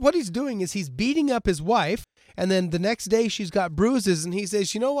what he's doing is he's beating up his wife, and then the next day she's got bruises, and he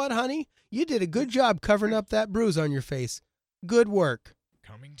says, "You know what, honey? You did a good job covering up that bruise on your face. Good work."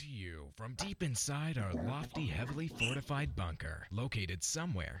 Coming to you from deep inside our lofty, heavily fortified bunker, located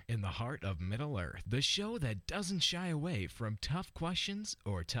somewhere in the heart of Middle Earth, the show that doesn't shy away from tough questions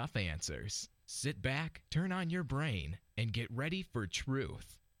or tough answers. Sit back, turn on your brain, and get ready for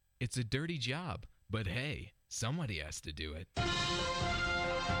truth. It's a dirty job, but hey, somebody has to do it.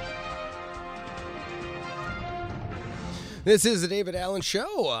 This is the David Allen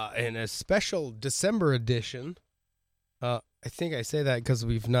Show in a special December edition. I think I say that because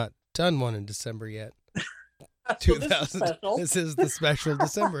we've not done one in December yet. So this is the special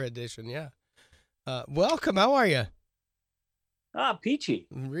December edition, yeah. Welcome, how are you? Peachy.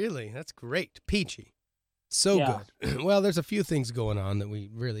 Really? That's great. Peachy. So good. Well, there's a few things going on that we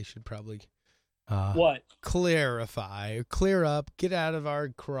really should probably clarify, clear up, get out of our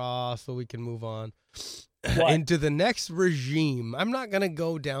craw so we can move on into the next regime. I'm not going to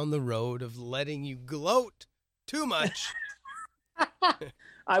go down the road of letting you gloat too much.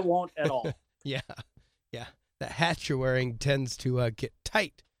 I won't at all. Yeah. The hat you're wearing tends to get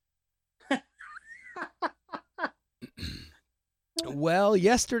tight. Well,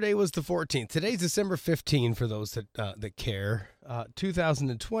 yesterday was the 14th. Today's December 15 for those that care.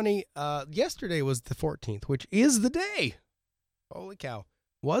 2020. Yesterday was the 14th, which is the day. Holy cow.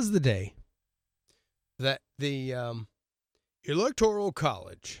 Was the day that the Electoral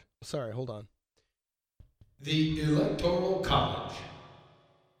College. Sorry, hold on. The Electoral College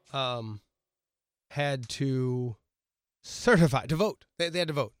had to certify, to vote. They had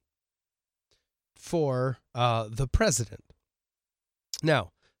to vote for the president.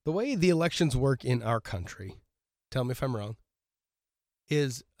 Now, the way the elections work in our country, tell me if I'm wrong,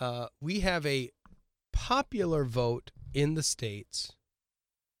 is we have a popular vote in the states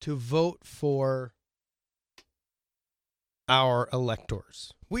to vote for our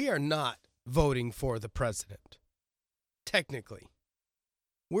electors. We are not voting for the president. Technically,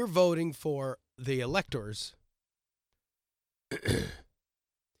 we're voting for the electors.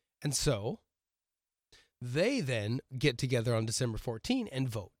 And so they then get together on December 14 and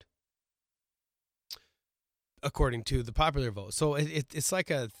vote according to the popular vote. So it's like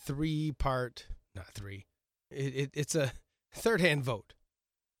a it's a third-hand vote.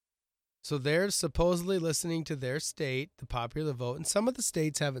 So they're supposedly listening to their state, the popular vote, and some of the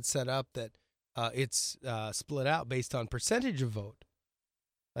states have it set up that it's split out based on percentage of vote.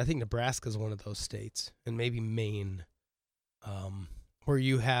 I think Nebraska is one of those states, and maybe Maine, where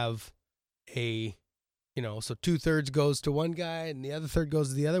you have so 2/3 goes to one guy and the other third goes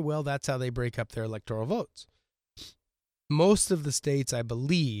to the other. Well, that's how they break up their electoral votes. Most of the states, I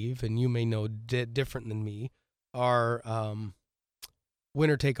believe, and you may know different than me, are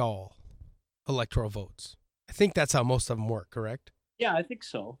winner-take-all electoral votes. I think that's how most of them work, correct? Yeah, I think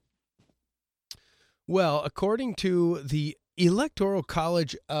so. Well, according to the Electoral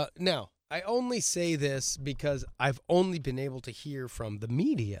College, now, I only say this because I've only been able to hear from the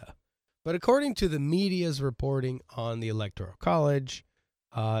media, but according to the media's reporting on the Electoral College,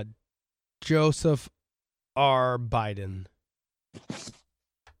 Joseph R. Biden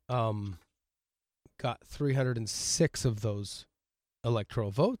got 306 of those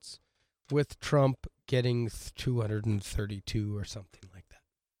electoral votes, with Trump getting 232 or something like that.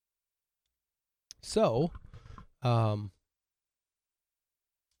 So,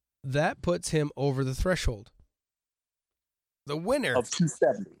 that puts him over the threshold. The winner of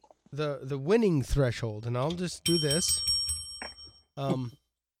 270. The winning threshold, and I'll just do this.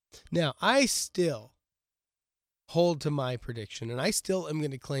 Now, I still hold to my prediction, and I still am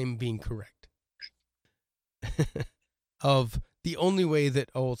going to claim being correct of the only way that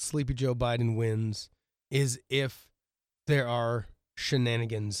old Sleepy Joe Biden wins is if there are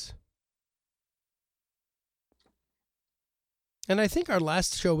shenanigans. And I think our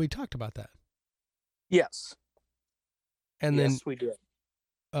last show we talked about that. Yes. And then we did.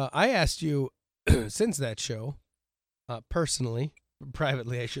 I asked you since that show,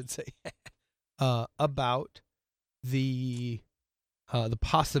 privately, I should say, about the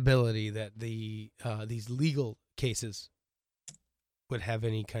possibility that these legal cases would have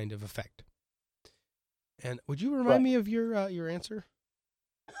any kind of effect. And would you remind me of your answer?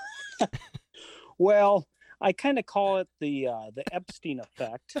 Well, I kind of call it the Epstein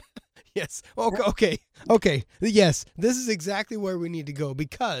effect. Yes. Okay. Yes, this is exactly where we need to go,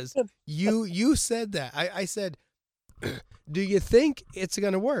 because you said that. I said, do you think it's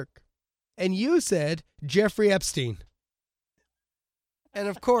going to work? And you said Jeffrey Epstein. And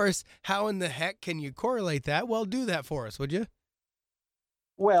of course, how in the heck can you correlate that? Well, do that for us, would you?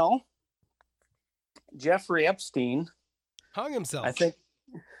 Well, Jeffrey Epstein, Hung himself. I think,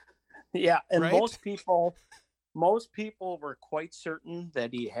 yeah, and Right? most people were quite certain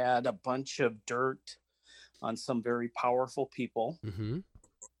that he had a bunch of dirt on some very powerful people. Mm-hmm.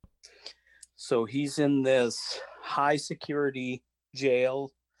 So he's in this high security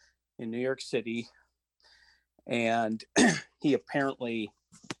jail in New York City, and he apparently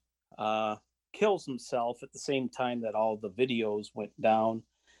kills himself at the same time that all the videos went down,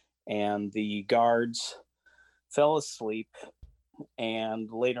 and the guards fell asleep. And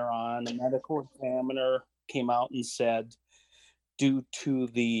later on, a medical examiner came out and said, due to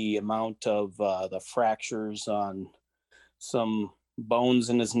the amount of the fractures on some bones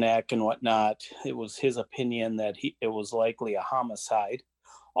in his neck and whatnot, it was his opinion that it was likely a homicide.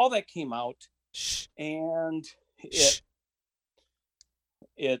 All that came out, Shh. and Shh.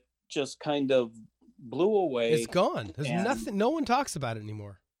 it just kind of blew away. It's gone. There's and nothing. No one talks about it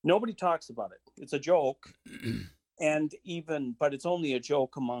anymore. Nobody talks about it. It's a joke, but it's only a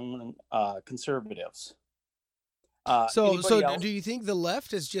joke among conservatives. So else? Do you think the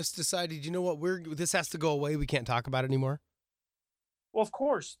left has just decided, you know what, this has to go away, we can't talk about it anymore? Well, of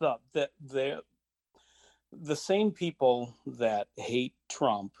course, the same people that hate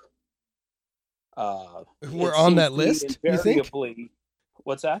Trump we're on that list, you think?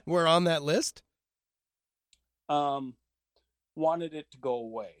 What's that? We're on that list? Wanted it to go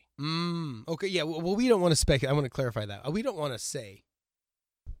away. Okay, yeah, well, we don't want to speculate. I want to clarify that. We don't want to say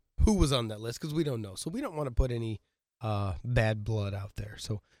who was on that list because we don't know. So we don't want to put any bad blood out there.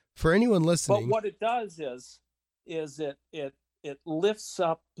 So for anyone listening... But what it does is it lifts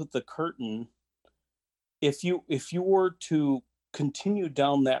up the curtain. If you were to continue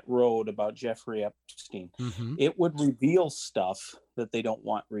down that road about Jeffrey Epstein, mm-hmm. it would reveal stuff that they don't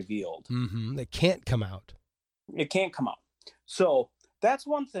want revealed. Mm-hmm. That can't come out. It can't come out. So that's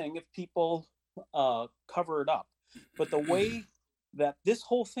one thing if people cover it up. But the way that this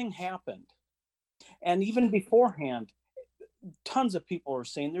whole thing happened, and even beforehand, tons of people are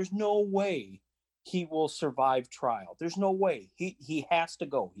saying there's no way he will survive trial. There's no way. He has to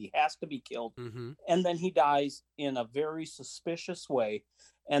go. He has to be killed. Mm-hmm. And then he dies in a very suspicious way.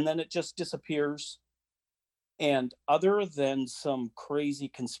 And then it just disappears. And other than some crazy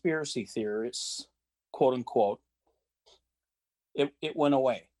conspiracy theorists, quote unquote, it went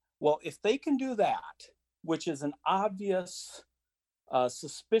away. Well, if they can do that, which is an obvious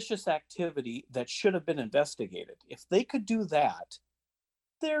suspicious activity that should have been investigated, if they could do that,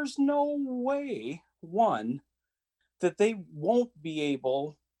 there's no way, one, that they won't be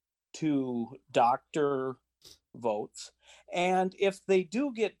able to doctor votes. And if they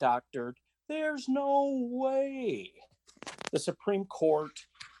do get doctored, there's no way the Supreme Court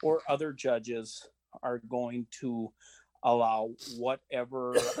or other judges are going to allow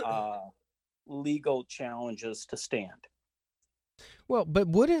whatever legal challenges to stand. Well, but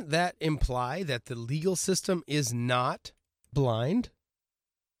wouldn't that imply that the legal system is not blind?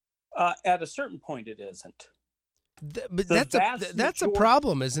 At a certain point, it isn't. But that's a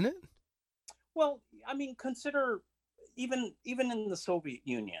problem, isn't it? Well, I mean, consider even in the Soviet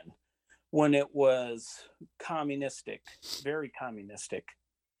Union, when it was communistic, very communistic,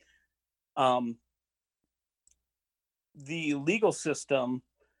 the legal system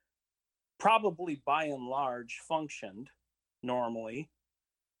probably by and large functioned normally,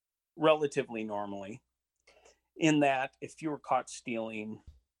 relatively normally, in that if you were caught stealing,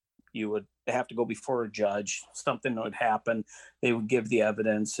 you would have to go before a judge. Something would happen. They would give the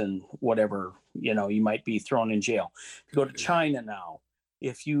evidence and whatever, you might be thrown in jail. If you go to China now,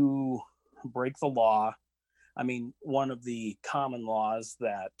 if you break the law, I mean, one of the common laws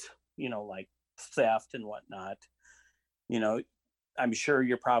that, like theft and whatnot, I'm sure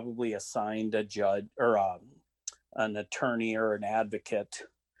you're probably assigned a judge or an attorney or an advocate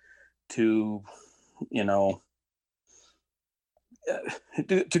to,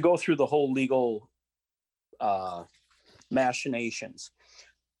 to go through the whole legal machinations.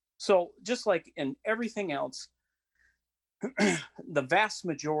 So just like in everything else, the vast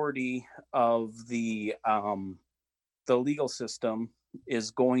majority of the legal system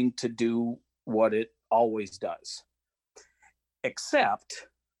is going to do what it always does, except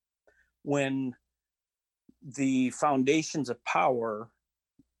when the foundations of power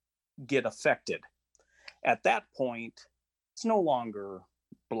get affected. At that point, it's no longer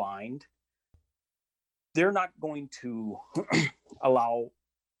blind. They're not going to allow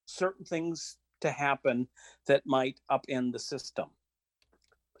certain things to happen that might upend the system.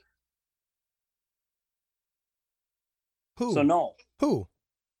 Who? So no. Who?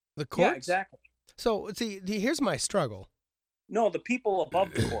 The courts? Yeah, exactly. So see, here's my struggle. No, the people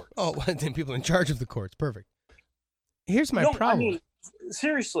above the courts. Oh, then people in charge of the courts. Perfect. Here's my problem. I mean,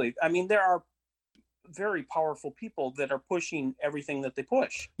 seriously, I mean, there are very powerful people that are pushing everything that they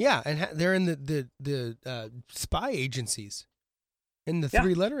push. Yeah, and they're in the spy agencies, in the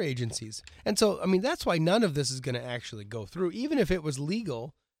three-letter agencies. And so, I mean, that's why none of this is going to actually go through. Even if it was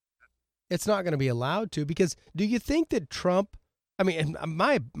legal, it's not going to be allowed to, because do you think that Trump, I mean,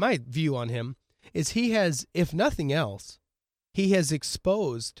 my view on him is he has, if nothing else, he has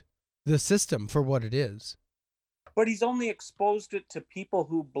exposed the system for what it is. But he's only exposed it to people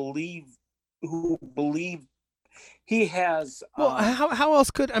who believe he has. Well, how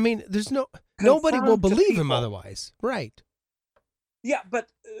else could, I mean, there's nobody will believe him otherwise. Right. Yeah, but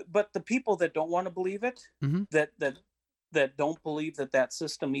the people that don't want to believe it, mm-hmm. that don't believe that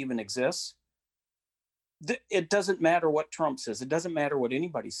system even exists, it doesn't matter what Trump says. It doesn't matter what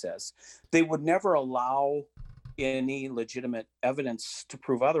anybody says. They would never allow any legitimate evidence to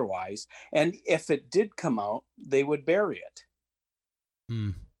prove otherwise. And if it did come out, they would bury it.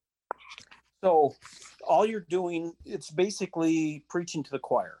 Mm. So all you're doing, it's basically preaching to the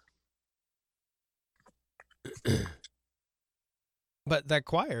choir. But that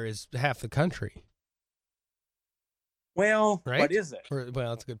choir is half the country. Well, right? What is it? Well,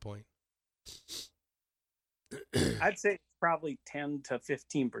 that's a good point. I'd say it's probably 10 to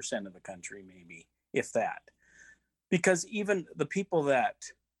 15% of the country, maybe, if that. Because even the people that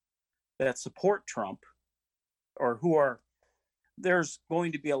support Trump, or there's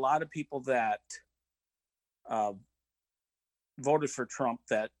going to be a lot of people that voted for Trump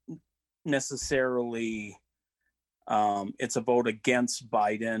that necessarily it's a vote against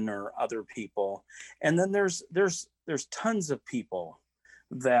Biden or other people. And then there's tons of people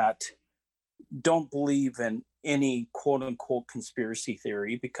that don't believe in any quote unquote conspiracy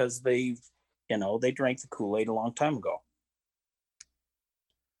theory because they drank the Kool-Aid a long time ago.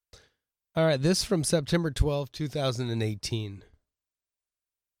 All right, this from September 12, 2018.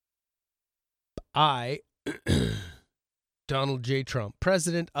 I, Donald J. Trump,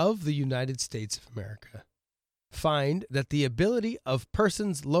 President of the United States of America, find that the ability of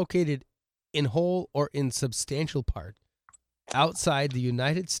persons located in whole or in substantial part outside the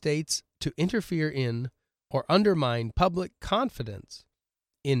United States to interfere in or undermine public confidence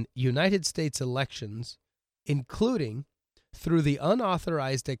in United States elections, including through the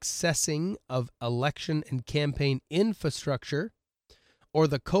unauthorized accessing of election and campaign infrastructure or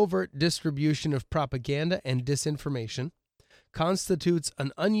the covert distribution of propaganda and disinformation, constitutes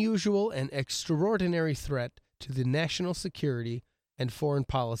an unusual and extraordinary threat to the national security and foreign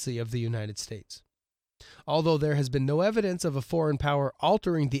policy of the United States. Although there has been no evidence of a foreign power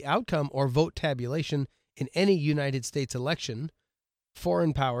altering the outcome or vote tabulation in any United States election,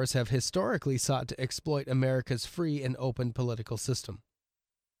 foreign powers have historically sought to exploit America's free and open political system.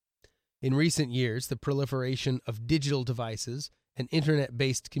 In recent years, the proliferation of digital devices and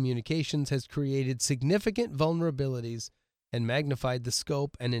internet-based communications has created significant vulnerabilities and magnified the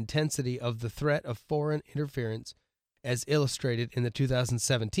scope and intensity of the threat of foreign interference, as illustrated in the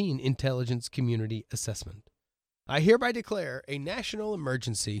 2017 Intelligence Community Assessment. I hereby declare a national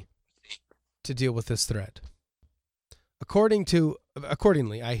emergency to deal with this threat.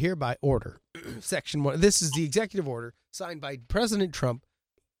 Accordingly, I hereby order, Section 1, this is the executive order signed by President Trump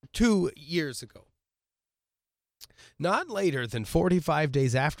 2 years ago. Not later than 45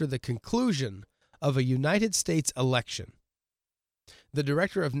 days after the conclusion of a United States election, the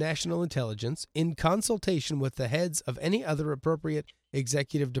Director of National Intelligence, in consultation with the heads of any other appropriate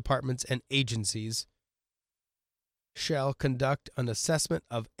executive departments and agencies, shall conduct an assessment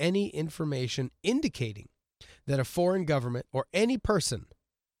of any information indicating that a foreign government or any person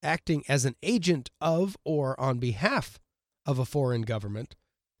acting as an agent of or on behalf of a foreign government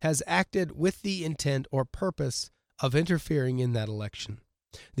has acted with the intent or purpose of interfering in that election.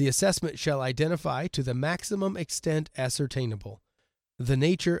 The assessment shall identify to the maximum extent ascertainable the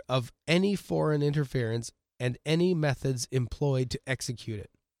nature of any foreign interference and any methods employed to execute it,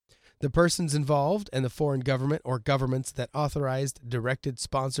 the persons involved, and the foreign government or governments that authorized, directed,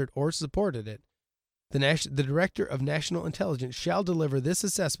 sponsored, or supported it. The Director of National Intelligence shall deliver this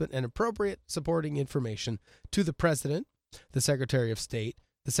assessment and appropriate supporting information to the President, the Secretary of State,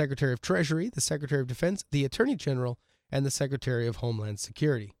 the Secretary of Treasury, the Secretary of Defense, the Attorney General, and the Secretary of Homeland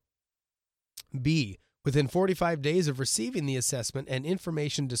Security. B. Within 45 days of receiving the assessment and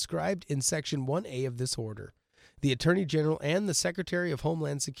information described in Section 1A of this order, the Attorney General and the Secretary of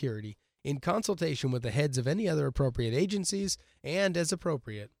Homeland Security, in consultation with the heads of any other appropriate agencies and, as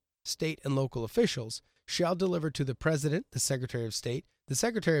appropriate, state and local officials, shall deliver to the President, the Secretary of State, the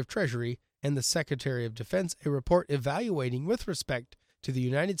Secretary of Treasury, and the Secretary of Defense a report evaluating with respect to the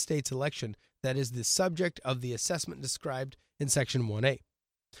United States election that is the subject of the assessment described in Section 1A.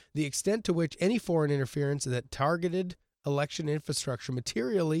 The extent to which any foreign interference that targeted election infrastructure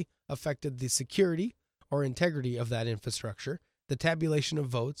materially affected the security or integrity of that infrastructure, the tabulation of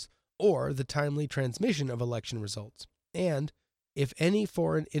votes, or the timely transmission of election results, and if any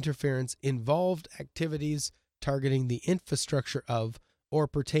foreign interference involved activities targeting the infrastructure of or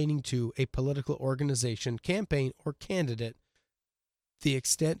pertaining to a political organization, campaign, or candidate, the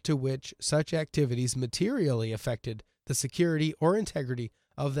extent to which such activities materially affected the security or integrity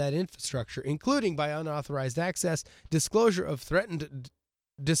of that infrastructure, including by unauthorized access, disclosure of threatened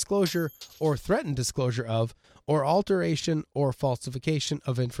disclosure or threatened disclosure of, or alteration or falsification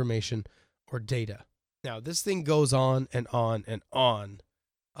of information or data. Now, this thing goes on and on and on.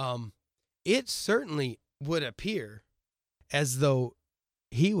 It certainly would appear as though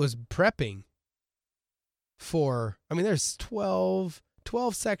he was prepping for, there's 12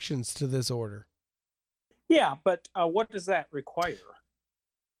 sections to this order. Yeah, but what does that require?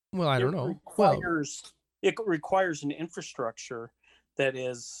 Well, I don't know. It requires an infrastructure that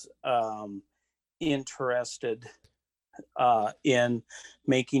is interested in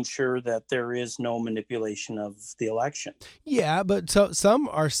making sure that there is no manipulation of the election. Yeah, but so some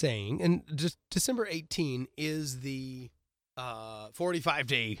are saying, and just December 18 is the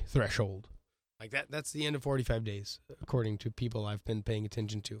 45-day threshold. Like that's the end of 45 days, according to people I've been paying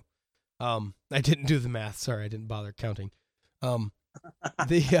attention to. I didn't do the math. Sorry, I didn't bother counting.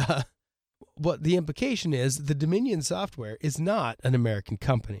 What the implication is, the Dominion Software is not an American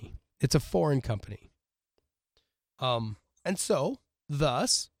company. It's a foreign company. And so,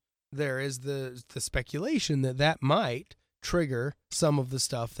 thus, there is the speculation that might trigger some of the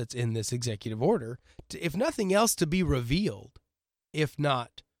stuff that's in this executive order, if nothing else, to be revealed, if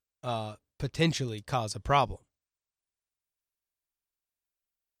not potentially cause a problem.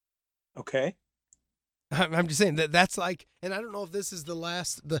 Okay. I'm just saying that's like, and I don't know if this is the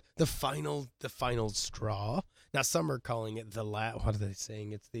final straw. Now some are calling it what are they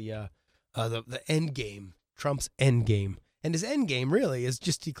saying? It's the end game, Trump's end game, and his end game really is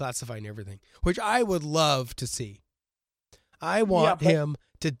just declassifying everything, which I would love to see. I want him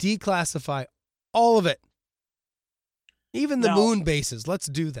to declassify all of it, even the moon bases. Let's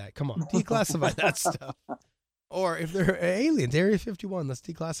do that. Come on, declassify that stuff. Or if they're aliens, Area 51, let's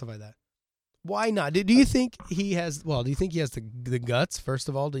declassify that. Why not? Do you think he has? Well, do you think he has the guts, first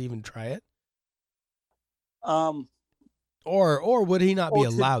of all, to even try it? Or would he not be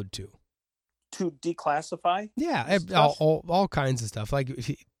allowed to declassify? Yeah, all kinds of stuff, like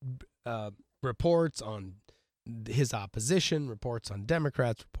reports on his opposition, reports on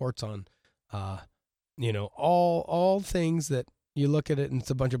Democrats, reports on all things that you look at it and it's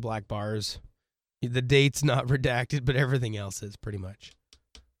a bunch of black bars. The date's not redacted, but everything else is pretty much.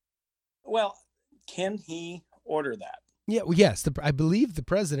 Well, can he order that? Yeah, well, yes. I believe the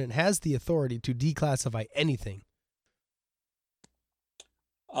president has the authority to declassify anything.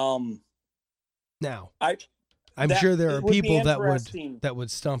 Now, I'm sure there are people that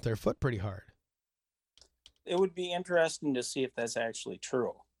would stomp their foot pretty hard. It would be interesting to see if that's actually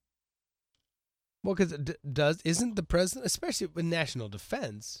true. Well, because isn't the president, especially with national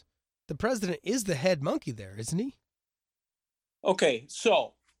defense, the president is the head monkey there, isn't he? Okay,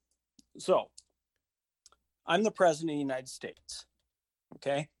 so I'm the president of the United States.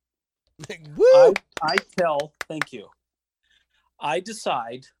 Okay? Woo! Thank you. I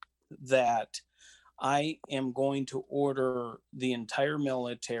decide that I am going to order the entire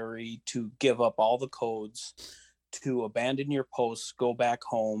military to give up all the codes, to abandon your posts, go back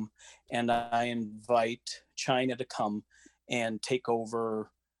home, and I invite China to come and take over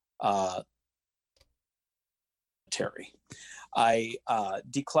military. I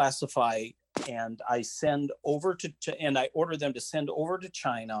declassify and I order them to send over to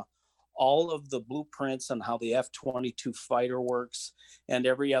China all of the blueprints on how the F-22 fighter works and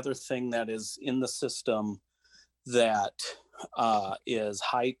every other thing that is in the system that is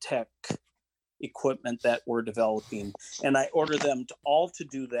high-tech equipment that we're developing. And I order them to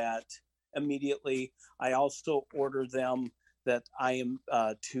do that immediately. I also order them that I am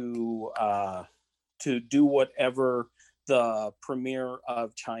to do whatever the premier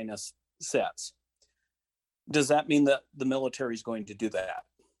of China says. Does that mean that the military is going to do that?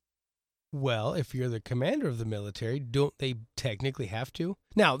 Well, if you're the commander of the military, don't they technically have to?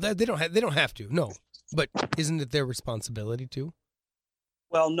 Now, they don't have to, no. But isn't it their responsibility to?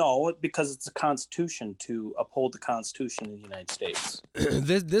 Well, no, because it's a constitution to uphold the Constitution of the United States.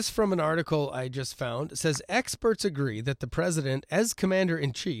 This from an article I just found says experts agree that the president, as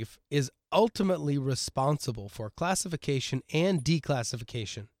commander-in-chief, is ultimately responsible for classification and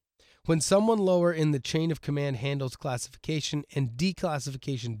declassification. When someone lower in the chain of command handles classification and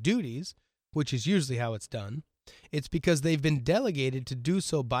declassification duties, which is usually how it's done, it's because they've been delegated to do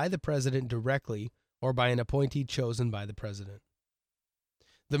so by the president directly or by an appointee chosen by the president.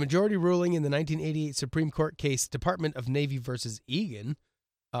 The majority ruling in the 1988 Supreme Court case Department of Navy versus Egan,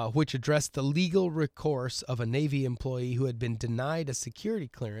 which addressed the legal recourse of a Navy employee who had been denied a security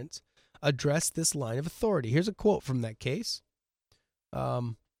clearance, addressed this line of authority. Here's a quote from that case.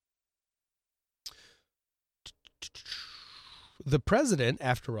 The president,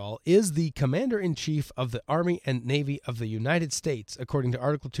 after all, is the commander-in-chief of the Army and Navy of the United States, according to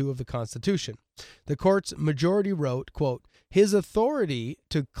Article 2 of the Constitution. The court's majority wrote, quote, his authority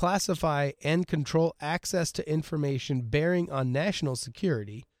to classify and control access to information bearing on national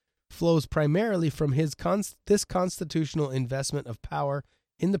security flows primarily from this constitutional investment of power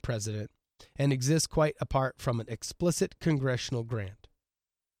in the president and exists quite apart from an explicit congressional grant.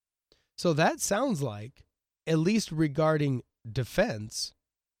 So that sounds like, at least regarding defense,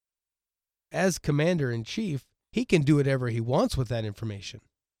 as commander-in-chief, he can do whatever he wants with that information,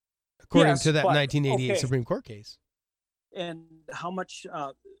 according to that 1988 Supreme Court case. And how much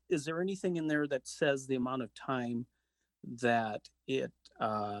is there anything in there that says the amount of time that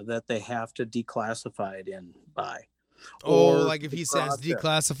that they have to declassify it in by? Or like if he says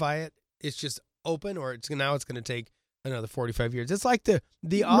declassify it, it's just open, or it's going to take another 45 years. It's like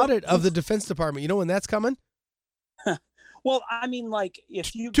the audit of the Defense Department. You know when that's coming? Well, I mean, like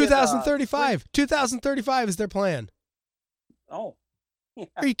if you 2035. 2035 is their plan. Oh, yeah.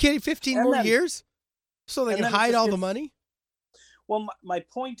 Are you kidding? 15 more years, so they can hide all the money. Well, my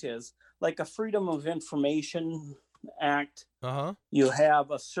point is, like a Freedom of Information Act. You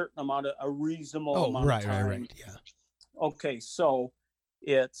have a certain amount of a reasonable amount of time. Right. Yeah. Okay, so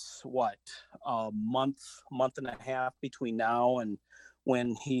it's what, a month and a half between now and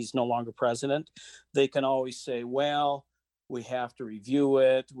when he's no longer president. They can always say, well, we have to review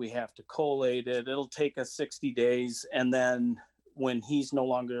it, we have to collate it, it'll take us 60 days. And then when he's no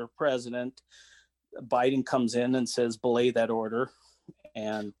longer president, Biden comes in and says, belay that order.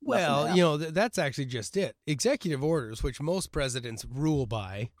 And well, that's actually just it. Executive orders, which most presidents rule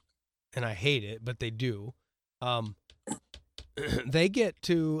by, and I hate it, but they do. They get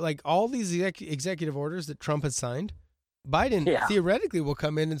to, like, all these executive orders that Trump has signed, Biden theoretically will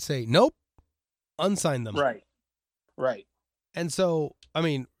come in and say, nope, unsign them. Right. And so, I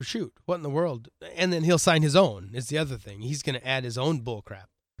mean, shoot, what in the world? And then he'll sign his own is the other thing. He's going to add his own bullcrap.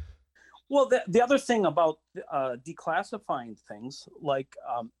 Well, the other thing about declassifying things like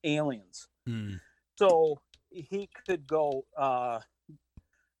aliens. So he could go,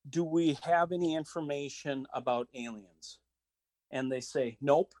 do we have any information about aliens? And they say,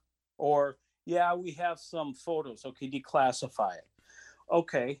 nope. Or, yeah, we have some photos. Okay, declassify it.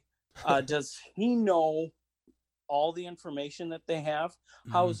 Okay. Does he know all the information that they have?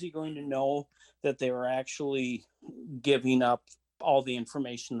 How is he going to know that they were actually giving up all the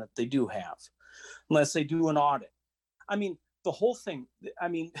information that they do have, unless they do an audit? I mean, the whole thing, I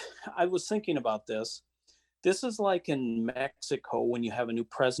mean, I was thinking about this. This is like in Mexico when you have a new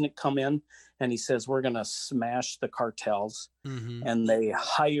president come in and he says, we're going to smash the cartels. And they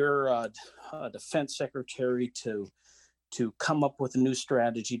hire a defense secretary to come up with a new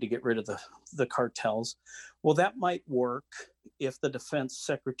strategy to get rid of the cartels. Well, that might work if the defense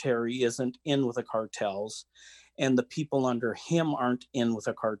secretary isn't in with the cartels and the people under him aren't in with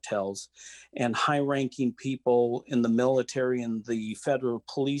the cartels, and high-ranking people in the military and the federal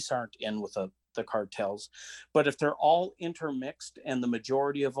police aren't in with the cartels. But if they're all intermixed and the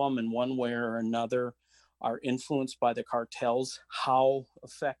majority of them in one way or another are influenced by the cartels, how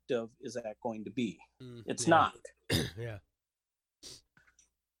effective is that going to be? It's not. Yeah.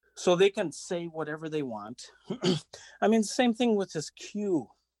 So they can say whatever they want. I mean, same thing with this Q,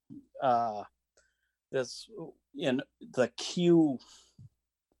 the Q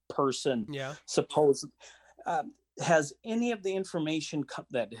person. Yeah. Has any of the information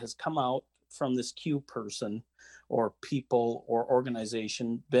that has come out from this Q person or people or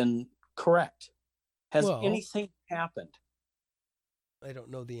organization been correct? Has anything happened? I don't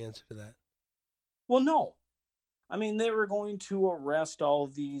know the answer to that. Well, no. I mean, they were going to arrest all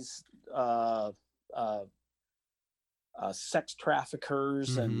these sex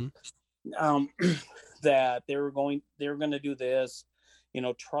traffickers and that they were going to do this,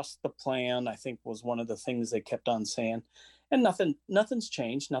 trust the plan, I think was one of the things they kept on saying. And nothing's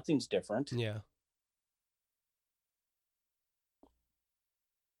changed. Nothing's different. Yeah.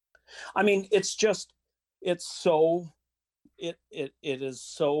 I mean, it's so, it is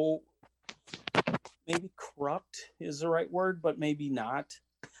so, maybe corrupt is the right word, but maybe not.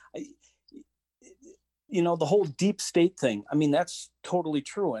 I, the whole deep state thing. I mean, that's totally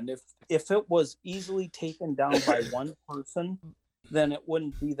true. And if it was easily taken down by one person, then it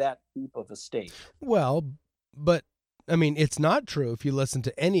wouldn't be that deep of a state. Well, but I mean, it's not true if you listen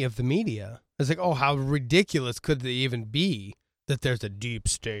to any of the media. It's like, oh, how ridiculous could they even be that there's a deep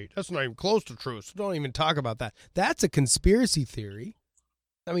state? That's not even close to truth. So don't even talk about that. That's a conspiracy theory.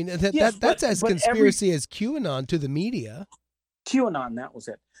 I mean, that's as conspiracy as QAnon to the media. QAnon, that was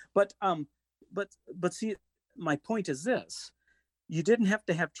it. But see, my point is this. You didn't have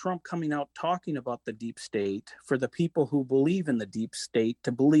to have Trump coming out talking about the deep state for the people who believe in the deep state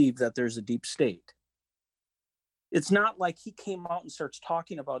to believe that there's a deep state. It's not like he came out and starts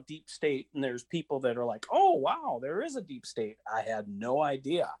talking about deep state and there's people that are like, oh, wow, there is a deep state. I had no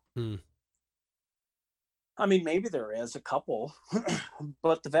idea. I mean, maybe there is a couple,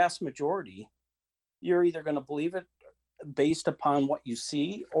 but the vast majority, you're either going to believe it based upon what you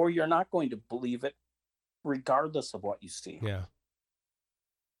see, or you're not going to believe it regardless of what you see. Yeah.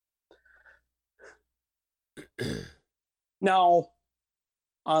 Now,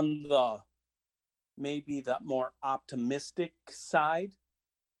 on maybe the more optimistic side,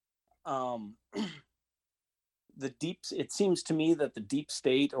 it seems to me that the deep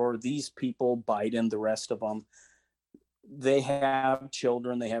state, or these people, Biden, the rest of them, they have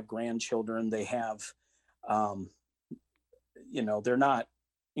children, they have grandchildren, they have, they're not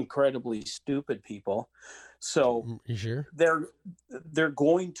incredibly stupid people. So you sure? They're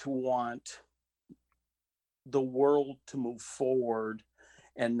going to want the world to move forward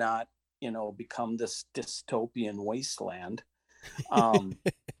and not, become this dystopian wasteland.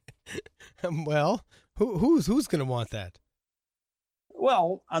 Well, who's going to want that?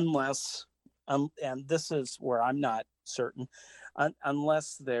 Well, unless, and this is where I'm not certain,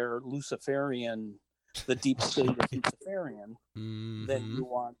 unless they're Luciferian, the deep state is Luciferian, then you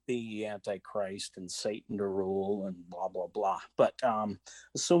want the Antichrist and Satan to rule and blah, blah, blah. But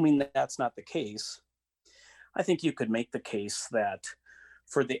assuming that's not the case, I think you could make the case that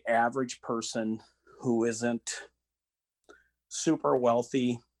for the average person who isn't super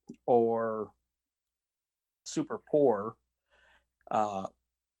wealthy or super poor,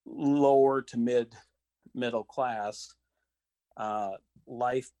 lower to middle class,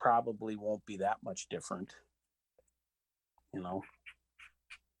 life probably won't be that much different,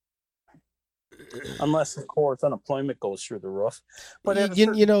 unless of course unemployment goes through the roof. But at a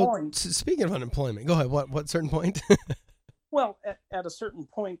certain point, speaking of unemployment, go ahead. What certain point? Well, at a certain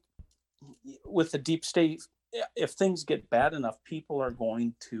point with the deep state, if things get bad enough, people are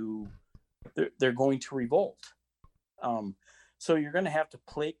going to they're going to revolt. So you're going to have to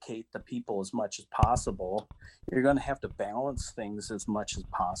placate the people as much as possible. You're going to have to balance things as much as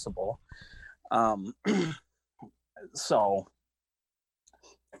possible. So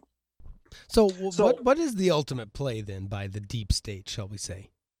what is the ultimate play then by the deep state, shall we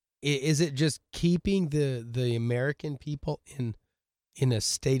say? Is it just keeping the American people in a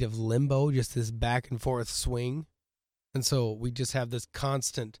state of limbo, just this back and forth swing? And so we just have this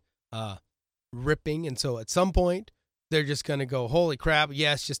constant ripping. And so at some point, they're just going to go, holy crap,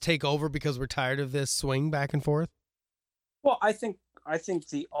 yes, just take over because we're tired of this swing back and forth? Well, I think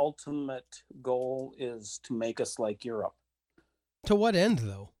the ultimate goal is to make us like Europe. To what end,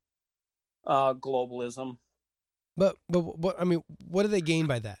 though? Globalism. But what, I mean, what do they gain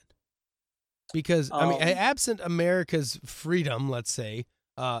by that? Because, I mean, absent America's freedom, let's say,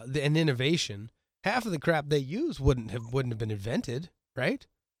 and innovation, half of the crap they use wouldn't have been invented, right?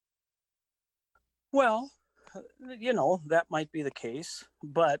 Well, that might be the case.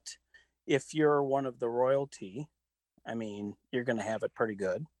 But if you're one of the royalty, I mean, you're going to have it pretty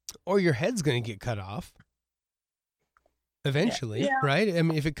good. Or your head's going to get cut off eventually, yeah. Right? I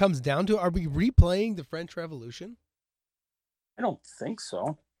mean, if it comes down to it, are we replaying the French Revolution? I don't think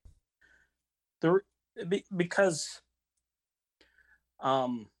so. Because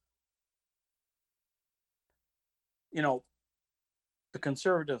the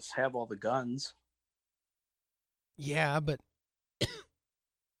conservatives have all the guns. Yeah, but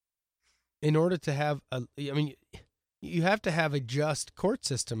in order to have you have to have a just court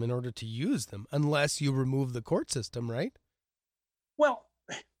system in order to use them, unless you remove the court system, right? Well,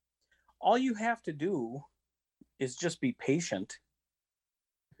 all you have to do is just be patient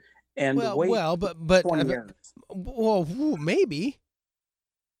and wait. Well, but 20 years. Well, maybe.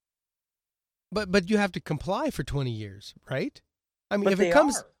 But you have to comply for 20 years, right? I mean, But if they it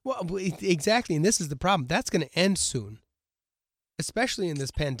comes, are. well, exactly, and this is the problem. That's going to end soon, especially in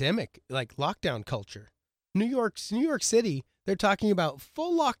this pandemic, like lockdown culture. New York City, they're talking about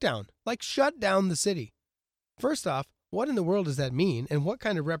full lockdown, like shut down the city. First off, what in the world does that mean, and what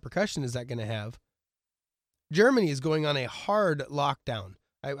kind of repercussion is that going to have? Germany is going on a hard lockdown.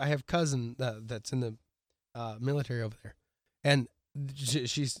 I have a cousin that's in the military over there, and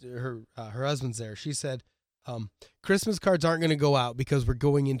she's her husband's there. She said, Christmas cards aren't going to go out because we're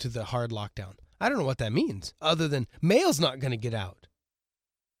going into the hard lockdown. I don't know what that means, other than mail's not going to get out.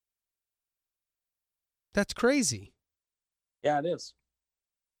 That's crazy. Yeah, it is.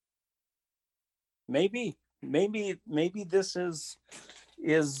 Maybe this is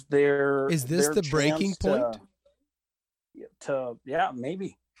their Is this their the breaking chance point? to yeah,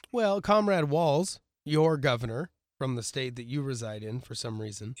 maybe. Well, Comrade Walls, your governor from the state that you reside in for some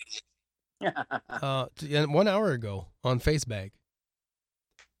reason, 1 hour ago on Facebag,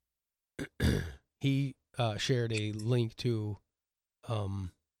 he shared a link to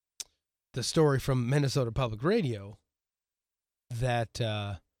the story from Minnesota Public Radio that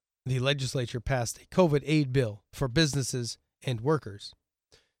the legislature passed a COVID aid bill for businesses and workers,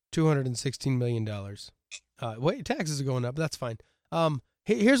 $216 million. Wait, taxes are going up. That's fine.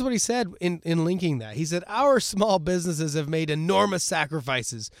 Here's what he said in linking that. He said, our small businesses have made enormous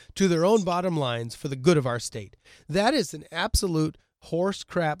sacrifices to their own bottom lines for the good of our state. That is an absolute horse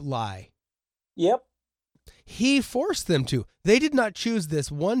crap lie. Yep. He forced them to. They did not choose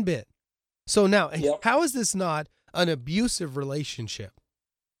this one bit. So now, How is this not an abusive relationship?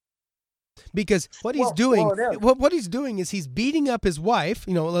 Because what he's doing is he's beating up his wife.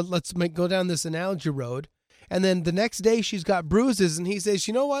 You know, let's go down this analogy road. And then the next day she's got bruises, and he says,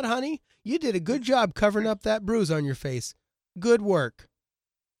 you know what, honey? You did a good job covering up that bruise on your face. Good work.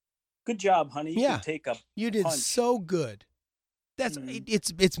 Good job, honey. You can take a You did punch. so good. That's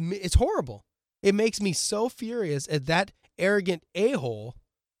it's horrible. It makes me so furious at that arrogant a-hole,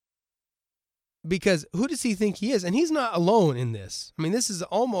 because who does he think he is? And he's not alone in this. I mean, this is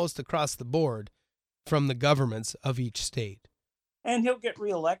almost across the board from the governments of each state. And he'll get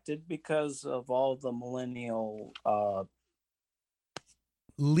reelected because of all the millennial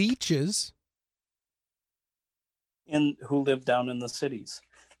leeches who live down in the cities,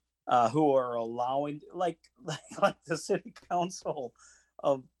 who are allowing, like the city council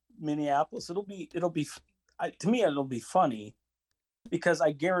of Minneapolis. It'll be to me, it'll be funny, because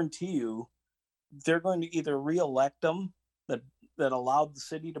I guarantee you they're going to either reelect them that allowed the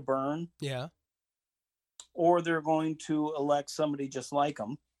city to burn. Yeah. Or they're going to elect somebody just like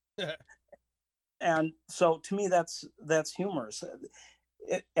them. And so to me, that's humorous.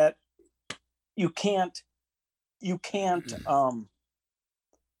 You can't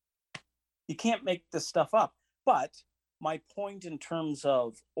make this stuff up. But my point in terms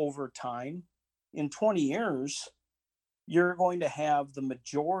of over time, in 20 years, you're going to have the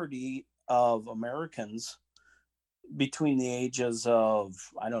majority of Americans between the ages of,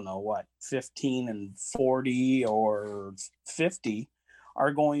 I don't know what, 15 and 40 or 50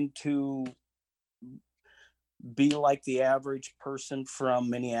 are going to be like the average person from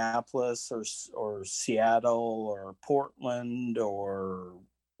Minneapolis or Seattle or Portland or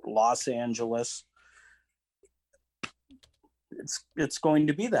Los Angeles. It's going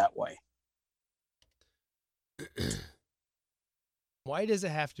to be that way. Why does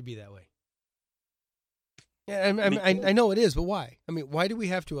it have to be that way? Yeah, I know it is, but why? I mean, why do we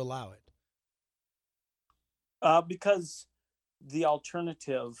have to allow it? Because the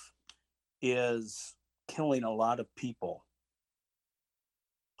alternative is killing a lot of people.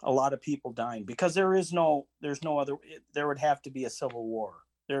 A lot of people dying, because there's no other. There would have to be a civil war.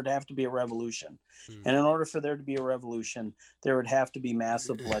 There would have to be a revolution. And in order for there to be a revolution, there would have to be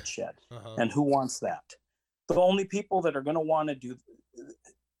massive bloodshed. And who wants that? The only people that are going to want to do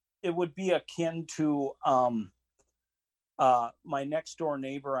it would be akin to my next door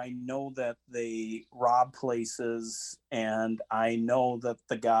neighbor. I know that they rob places, and I know that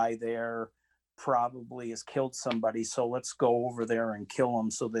the guy there probably has killed somebody. So let's go over there and kill them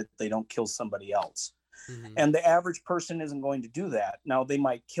so that they don't kill somebody else. And the average person isn't going to do that. Now, they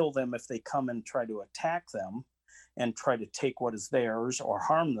might kill them if they come and try to attack them and try to take what is theirs or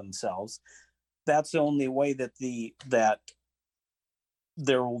harm themselves. That's the only way that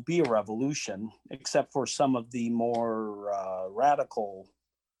there will be a revolution, except for some of the more radical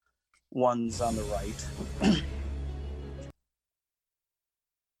ones on the right.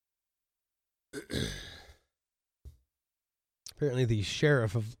 Apparently the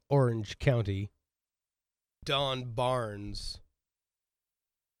sheriff of Orange County, Don Barnes,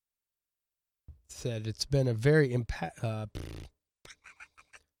 said it's been a very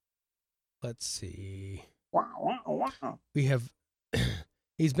let's see. We have.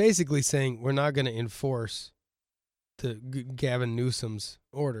 He's basically saying we're not going to enforce the Gavin Newsom's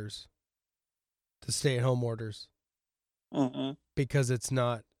orders, the stay-at-home orders, because it's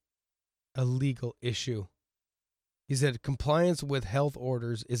not a legal issue. He said compliance with health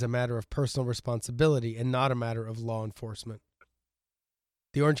orders is a matter of personal responsibility and not a matter of law enforcement.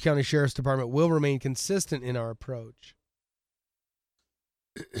 The Orange County Sheriff's Department will remain consistent in our approach.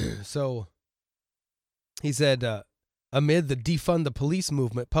 So, he said, amid the defund the police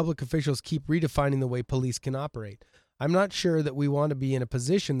movement, public officials keep redefining the way police can operate. I'm not sure that we want to be in a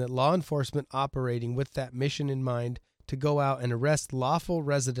position that law enforcement operating with that mission in mind to go out and arrest lawful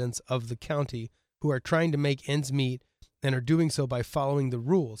residents of the county who are trying to make ends meet and are doing so by following the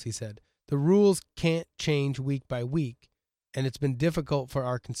rules, he said. The rules can't change week by week, and it's been difficult for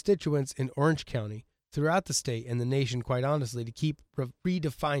our constituents in Orange County, throughout the state and the nation, quite honestly, to keep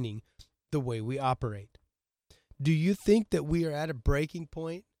redefining the way we operate. Do you think that we are at a breaking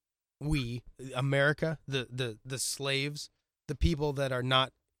point? We, America, the slaves, the people that are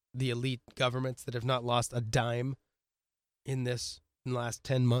not the elite governments that have not lost a dime in the last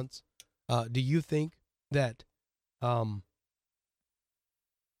 10 months. Do you think that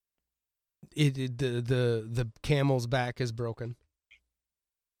the camel's back is broken?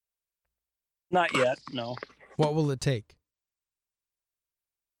 Not yet, no. What will it take?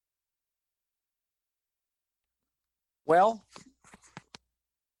 Well,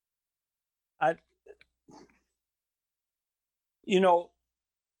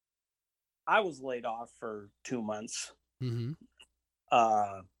 I was laid off for 2 months. Mm-hmm.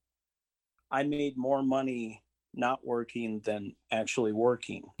 I made more money not working than actually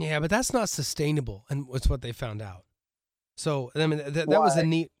working. Yeah, but that's not sustainable, and it's what they found out. So, I mean, that was a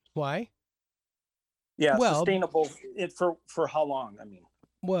neat... Why? Yeah, sustainable for how long? I mean,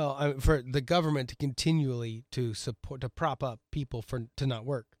 well, for the government to continually to prop up people to not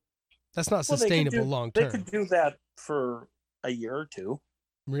work. That's not sustainable long term. They could do that for a year or two.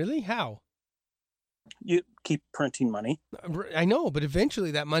 Really? How? You keep printing money. I know, but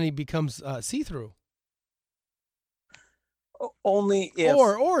eventually that money becomes see-through. Only if,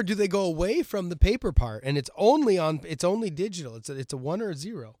 or do they go away from the paper part and it's only digital? It's a 1 or a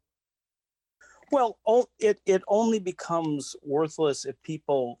 0. Well, it only becomes worthless if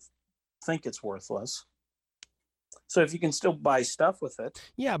people think it's worthless. So if you can still buy stuff with it.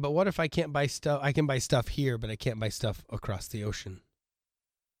 Yeah, but what if I can't buy stuff? I can buy stuff here, but I can't buy stuff across the ocean.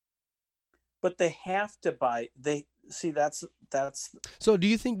 But they have to buy. That's. So do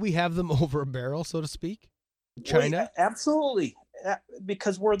you think we have them over a barrel, so to speak? China? Well, absolutely,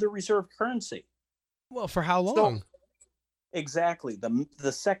 because we're the reserve currency. Well, for how long? So, exactly.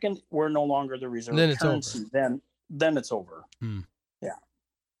 The second we're no longer the reserve currency, then it's over. Yeah.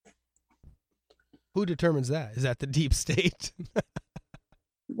 Who determines that? Is that the deep state?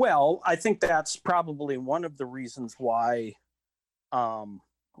 Well, I think that's probably one of the reasons why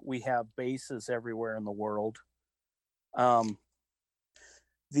we have bases everywhere in the world.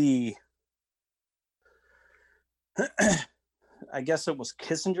 I guess it was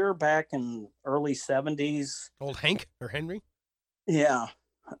Kissinger back in early 70s. Old Hank or Henry? Yeah.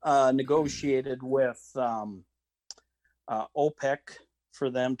 Negotiated with OPEC for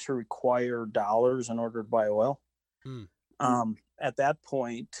them to require dollars in order to buy oil. At that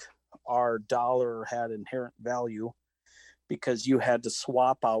point, our dollar had inherent value because you had to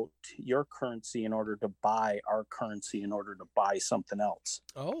swap out your currency in order to buy our currency in order to buy something else.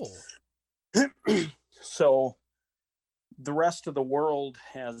 Oh. So the rest of the world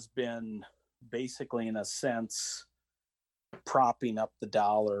has been basically, in a sense, propping up the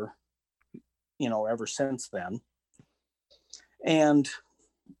dollar, ever since then. And,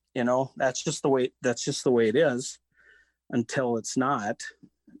 that's just the way it is until it's not.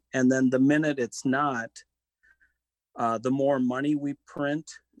 And then the minute it's not, the more money we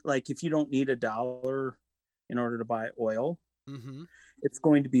print, like if you don't need $1 in order to buy oil, it's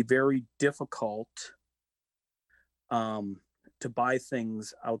going to be very difficult to buy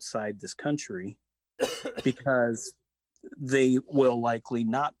things outside this country because they will likely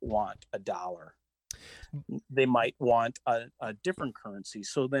not want $1. They might want a different currency.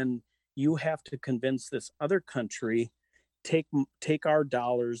 So then you have to convince this other country, take our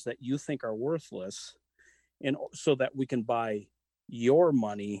dollars that you think are worthless, and so that we can buy your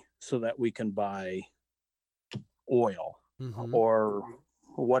money, so that we can buy oil or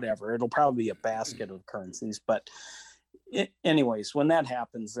whatever. It'll probably be a basket of currencies, but anyways, when that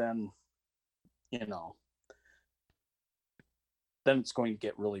happens, then then it's going to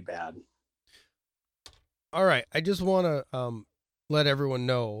get really bad. All right. I just want to let everyone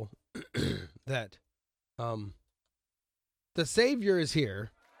know that the savior is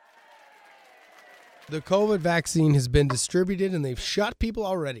here. The COVID vaccine has been distributed, and they've shot people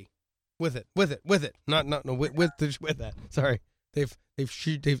already with it. Not no with that. Sorry,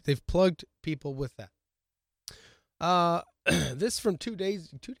 they've plugged people with that. This from 2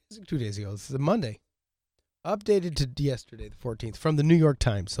 days ago. This is a Monday, updated to yesterday, the 14th, from the New York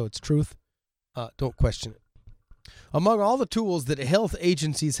Times. So it's truth. Don't question it. Among all the tools that health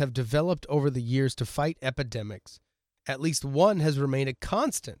agencies have developed over the years to fight epidemics, at least one has remained a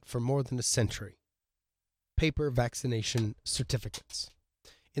constant for more than a century: paper vaccination certificates.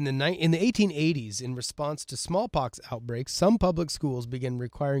 In the 1880s, in response to smallpox outbreaks, some public schools began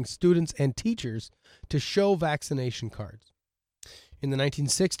requiring students and teachers to show vaccination cards. In the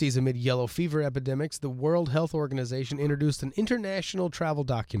 1960s, amid yellow fever epidemics, the World Health Organization introduced an international travel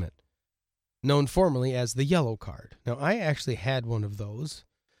document known formally as the Yellow Card. Now, I actually had one of those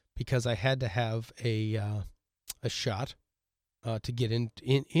because I had to have a shot to get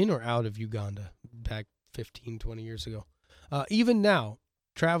in or out of Uganda back 15, 20 years ago. Even now,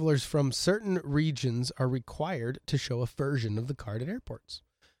 travelers from certain regions are required to show a version of the card at airports.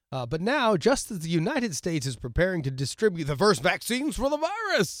 But now, just as the United States is preparing to distribute the first vaccines for the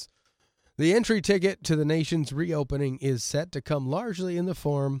virus, the entry ticket to the nation's reopening is set to come largely in the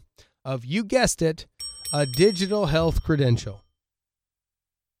form of, you guessed it, a digital health credential.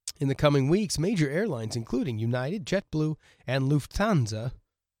 In the coming weeks, major airlines, including United, JetBlue, and Lufthansa,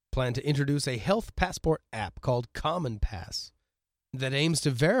 plan to introduce a health passport app called Common Pass that aims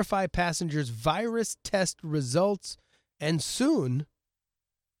to verify passengers' virus test results and soon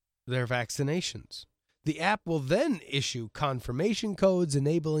their vaccinations. The app will then issue confirmation codes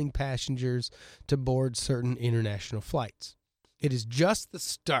enabling passengers to board certain international flights. It is just the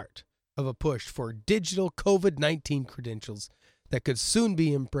start of a push for digital COVID-19 credentials that could soon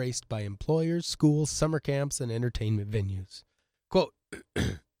be embraced by employers, schools, summer camps, and entertainment venues. Quote,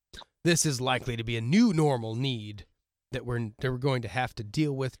 this is likely to be a new normal need that we're going to have to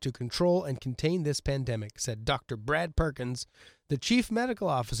deal with to control and contain this pandemic, said Dr. Brad Perkins, the chief medical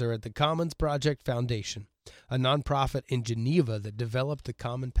officer at the Commons Project Foundation, a nonprofit in Geneva that developed the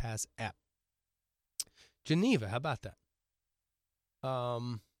Common Pass app. Geneva, how about that?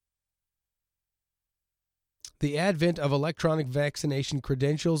 The advent of electronic vaccination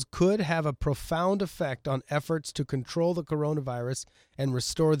credentials could have a profound effect on efforts to control the coronavirus and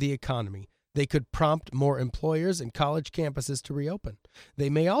restore the economy. They could prompt more employers and college campuses to reopen.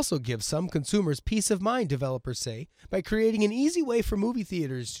 They may also give some consumers peace of mind, developers say, by creating an easy way for movie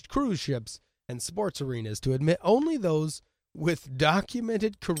theaters, cruise ships, and sports arenas to admit only those with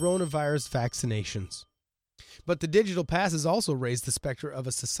documented coronavirus vaccinations. But the digital pass has also raised the specter of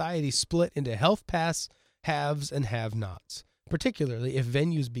a society split into health pass haves and have-nots, particularly if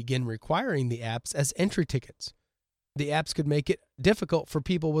venues begin requiring the apps as entry tickets. The apps could make it difficult for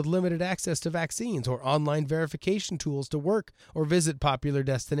people with limited access to vaccines or online verification tools to work or visit popular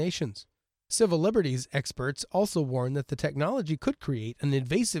destinations. Civil liberties experts also warn that the technology could create an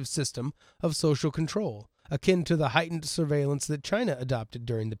invasive system of social control, akin to the heightened surveillance that China adopted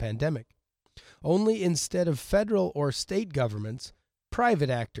during the pandemic. Only instead of federal or state governments, private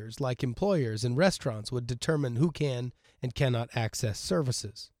actors like employers and restaurants would determine who can and cannot access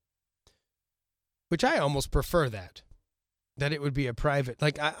services. Which I almost prefer that it would be a private,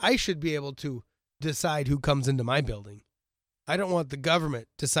 like I should be able to decide who comes into my building. I don't want the government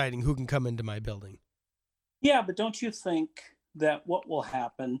deciding who can come into my building. Yeah, but don't you think that what will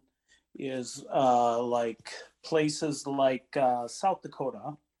happen is like places like South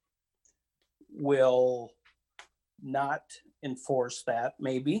Dakota will not enforce that,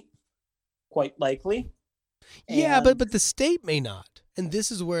 maybe, quite likely. Yeah, but the state may not. And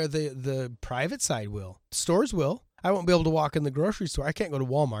this is where the private side will. Stores will. I won't be able to walk in the grocery store. I can't go to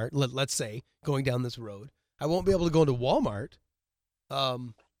Walmart, let's say, going down this road. I won't be able to go into Walmart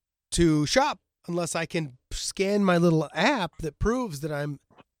to shop unless I can scan my little app that proves that I'm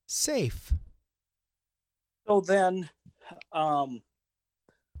safe. So then,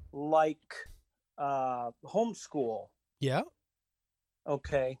 like homeschool. Yeah.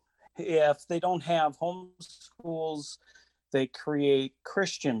 Okay. If they don't have homeschools, they create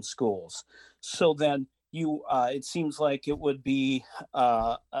Christian schools. So then it seems like it would be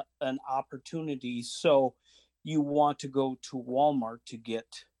an opportunity. So you want to go to Walmart to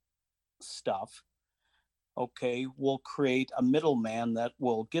get stuff. Okay, we'll create a middleman that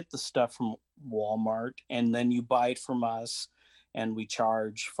will get the stuff from Walmart, and then you buy it from us, and we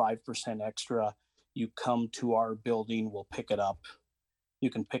charge 5% extra. You come to our building, we'll pick it up. You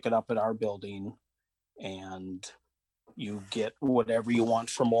can pick it up at our building, and you get whatever you want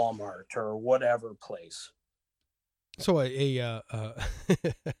from Walmart or whatever place. So a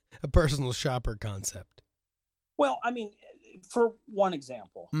a personal shopper concept. Well, I mean, for one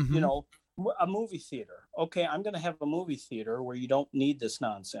example, Mhm. you know, a movie theater. Okay, I'm going to have a movie theater where you don't need this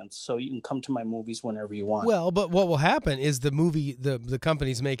nonsense, so you can come to my movies whenever you want. Well, but what will happen is the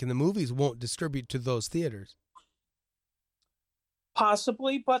companies making the movies won't distribute to those theaters.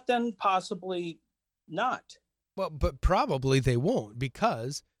 Possibly, but then possibly not. Well, but probably they won't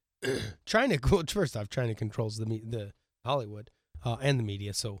because China. Well, first off, China controls the Hollywood and the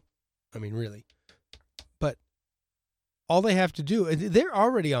media. So, I mean, really, but all they have to do, they're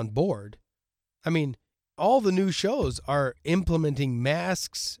already on board. I mean, all the new shows are implementing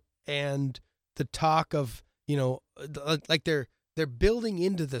masks and the talk of, you know, like they're building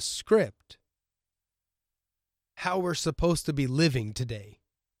into the script how we're supposed to be living today.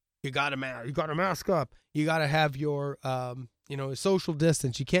 You got to mask up. You got to have your social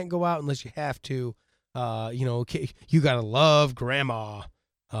distance. You can't go out unless you have to. You got to love grandma.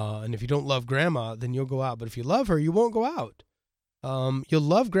 And if you don't love grandma, then you'll go out. But if you love her, you won't go out. You'll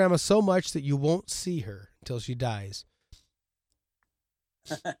love grandma so much that you won't see her until she dies.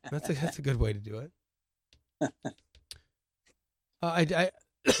 That's a good way to do it.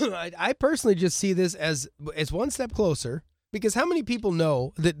 I personally just see this as one step closer, because how many people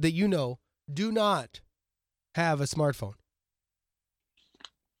know that you know do not have a smartphone?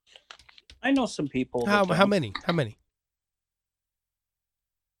 I know some people. How many? I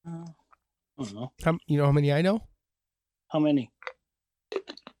don't know. You know how many I know? How many?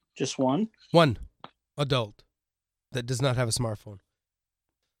 Just one? One adult that does not have a smartphone.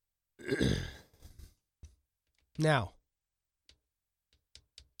 Now,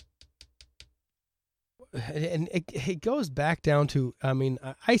 and it goes back down to, I mean,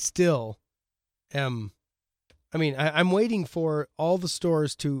 I still am, I mean, I'm waiting for all the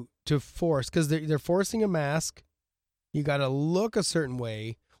stores to force, because they're forcing a mask. You got to look a certain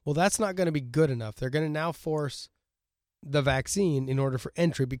way. Well, that's not going to be good enough. They're going to now force the vaccine in order for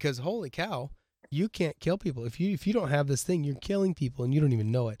entry, because holy cow, you can't kill people. If you don't have this thing, you're killing people and you don't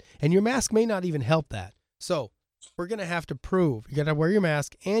even know it. And your mask may not even help that. So we're going to have to prove you got to wear your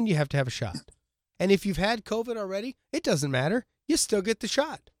mask and you have to have a shot. And if you've had COVID already, it doesn't matter. You still get the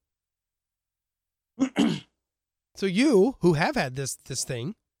shot. So you who have had this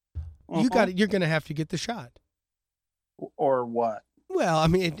thing, you're going to have to get the shot. Or what? Well, I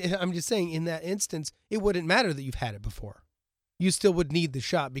mean, I'm just saying, in that instance, it wouldn't matter that you've had it before. You still would need the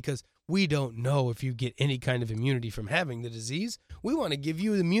shot, because we don't know if you get any kind of immunity from having the disease. We want to give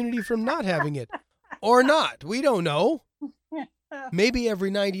you immunity from not having it or not. We don't know. Maybe every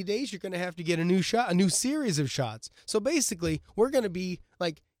 90 days you're going to have to get a new shot, a new series of shots. So basically, we're going to be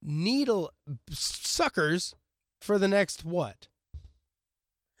like needle suckers for the next, what,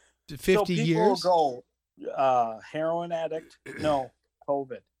 50 so people years? Go heroin addict? No,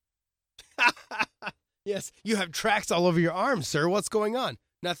 COVID. Yes, you have tracks all over your arms, sir. What's going on?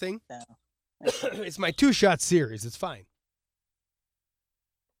 Nothing. Yeah. It's my 2-shot series. It's fine.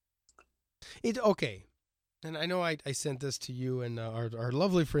 Okay. And I know I sent this to you and our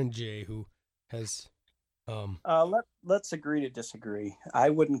lovely friend Jay, who has Let's agree to disagree.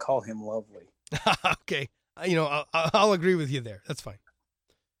 I wouldn't call him lovely. Okay. I'll agree with you there. That's fine.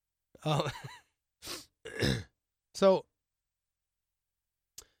 So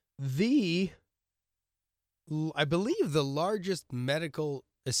I believe the largest medical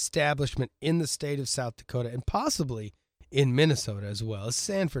establishment in the state of South Dakota, and possibly in Minnesota as well, is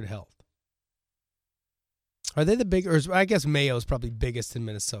Sanford Health. Are they the big, or I guess Mayo is probably biggest in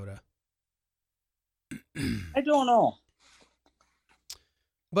Minnesota? I don't know.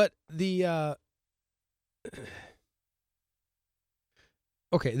 But the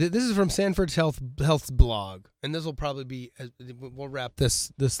okay, this is from Sanford Health's blog, and this will probably be, we'll wrap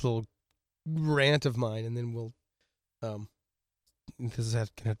this little rant of mine, and then we'll this is going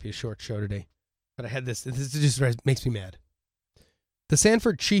to have to be a short show today. But I had this just makes me mad. The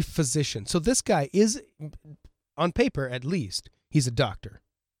Sanford chief physician. So this guy is, on paper at least, he's a doctor.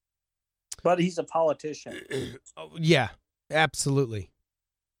 But he's a politician. Oh, yeah, absolutely.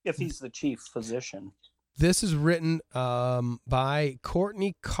 If he's the chief physician. This is written by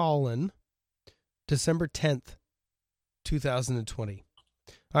Courtney Collin, December 10th, 2020.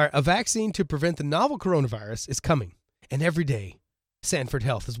 All right, a vaccine to prevent the novel coronavirus is coming, and every day, Sanford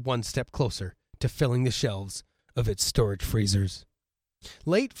Health is one step closer to filling the shelves of its storage freezers.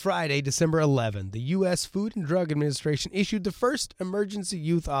 Late Friday, December 11, the U.S. Food and Drug Administration issued the first emergency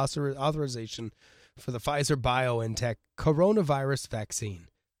use authorization for the Pfizer-BioNTech coronavirus vaccine.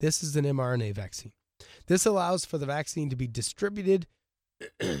 This is an mRNA vaccine. This allows for the vaccine to be distributed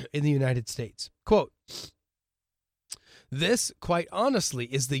in the United States. Quote, this, quite honestly,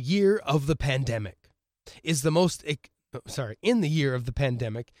 is the year of the pandemic. In the year of the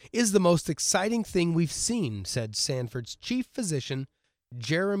pandemic, is the most exciting thing we've seen, said Sanford's chief physician,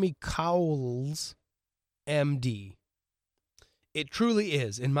 Jeremy Cowles, MD. It truly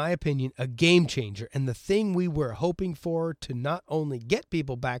is, in my opinion, a game changer and the thing we were hoping for to not only get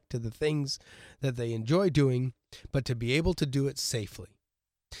people back to the things that they enjoy doing, but to be able to do it safely.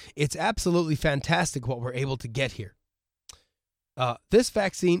 It's absolutely fantastic what we're able to get here. This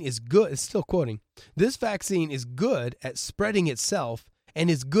vaccine is good, still quoting, this vaccine is good at spreading itself and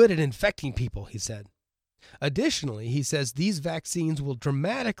is good at infecting people, he said. Additionally, he says these vaccines will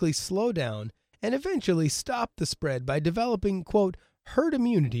dramatically slow down and eventually stop the spread by developing, quote, herd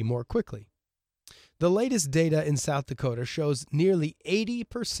immunity more quickly. The latest data in South Dakota shows nearly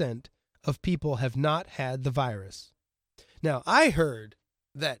 80% of people have not had the virus. Now, I heard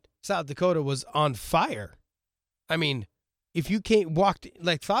that South Dakota was on fire. I mean, if you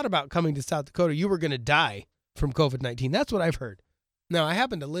thought about coming to South Dakota, you were going to die from COVID-19. That's what I've heard. Now, I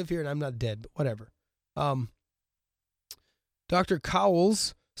happen to live here and I'm not dead, but whatever. Dr.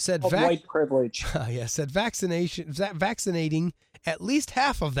 Cowles said white privilege. said vaccinating at least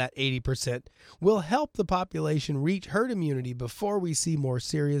half of that 80% will help the population reach herd immunity before we see more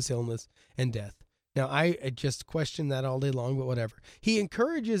serious illness and death. Now, I just question that all day long, but whatever. He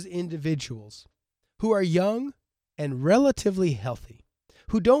encourages individuals who are young and relatively healthy,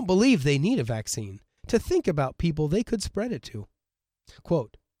 who don't believe they need a vaccine, to think about people they could spread it to.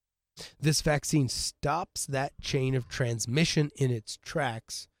 Quote, this vaccine stops that chain of transmission in its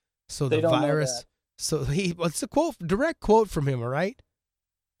tracks, so the virus... So it's a direct quote from him, all right?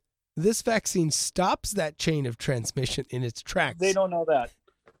 This vaccine stops that chain of transmission in its tracks. They don't know that.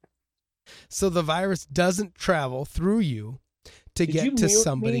 So the virus doesn't travel through you to get to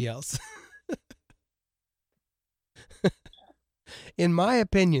somebody else. In my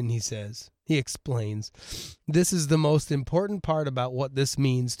opinion, he explains, this is the most important part about what this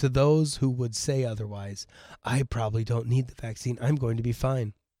means to those who would say otherwise. I probably don't need the vaccine. I'm going to be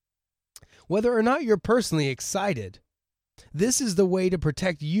fine. Whether or not you're personally excited, this is the way to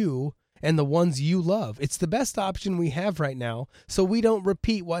protect you and the ones you love. It's the best option we have right now, so we don't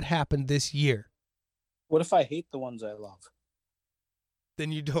repeat what happened this year. What if I hate the ones I love?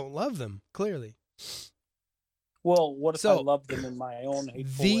 Then you don't love them, clearly. Well, what if I love them in my own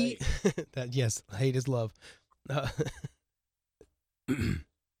hateful way? Yes, hate is love.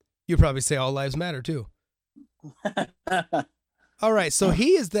 You probably say all lives matter, too. All right, so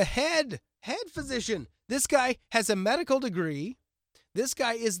he is the head physician. This guy has a medical degree. This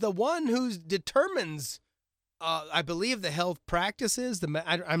guy is the one who determines, I believe, the health practices.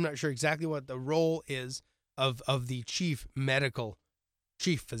 I'm not sure exactly what the role is of the chief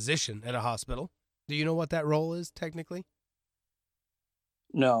physician at a hospital. Do you know what that role is technically?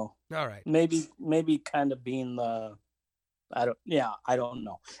 No. All right. Maybe kind of being I don't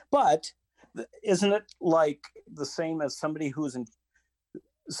know. But isn't it like the same as somebody who's in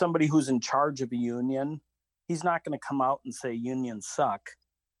charge of a union? He's not going to come out and say unions suck.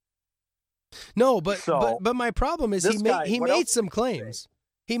 No, but my problem is he made some claims.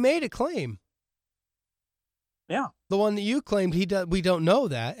 He made a claim. Yeah. The one that you claimed we don't know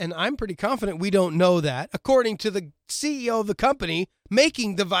that, and I'm pretty confident we don't know that, according to the CEO of the company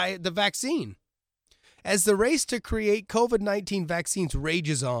making the vaccine. As the race to create COVID-19 vaccines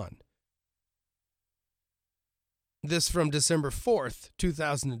rages on. This from December 4th,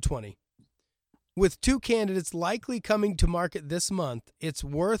 2020. With two candidates likely coming to market this month, it's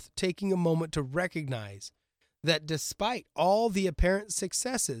worth taking a moment to recognize that despite all the apparent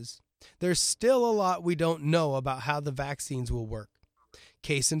successes, there's still a lot we don't know about how the vaccines will work.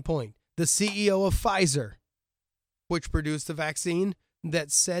 Case in point, the CEO of Pfizer, which produced the vaccine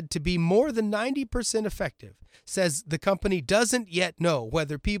that's said to be more than 90% effective, says the company doesn't yet know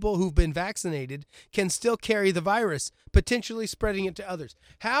whether people who've been vaccinated can still carry the virus, potentially spreading it to others.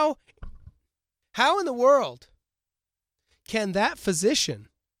 How in the world can that physician,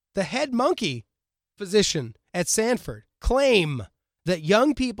 the head monkey physician at Sanford, claim that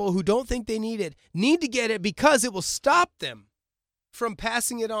young people who don't think they need to get it because it will stop them from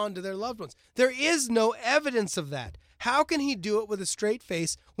passing it on to their loved ones? There is no evidence of that. How can he do it with a straight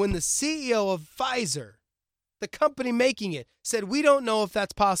face when the CEO of Pfizer, the company making it, said, we don't know if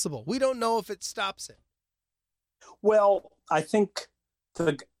that's possible. We don't know if it stops it. Well, I think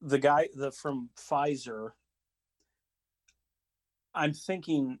the guy from Pfizer, I'm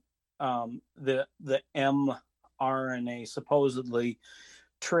thinking the mRNA supposedly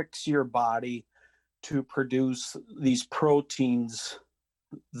tricks your body to produce these proteins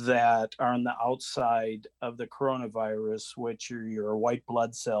that are on the outside of the coronavirus, which your white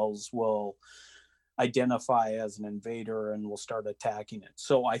blood cells will identify as an invader and will start attacking it.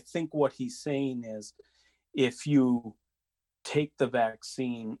 So I think what he's saying is, if you take the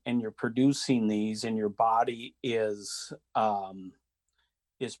vaccine and you're producing these, and your body is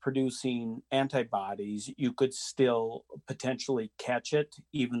producing antibodies, you could still potentially catch it,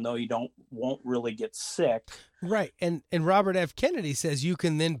 even though you won't really get sick. Right. And Robert F. Kennedy says you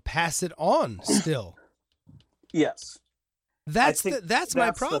can then pass it on still. Yes. That's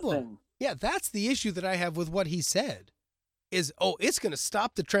my problem. The thing. Yeah, that's the issue that I have with what he said. Is, it's going to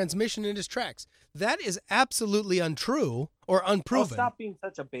stop the transmission in his tracks. That is absolutely untrue or unproven. Stop being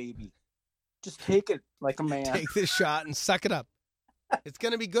such a baby. Just take it like a man. Take this shot and suck it up. It's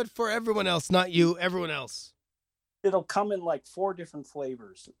going to be good for everyone else, not you, everyone else. It'll come in like 4 different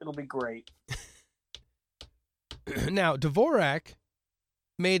flavors. It'll be great. Now, Dvorak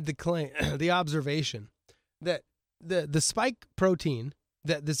made the claim, the observation that the spike protein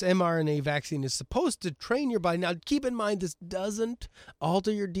that this mRNA vaccine is supposed to train your body. Now, keep in mind, this doesn't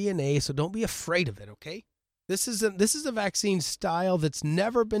alter your DNA, so don't be afraid of it, okay? This is a vaccine style that's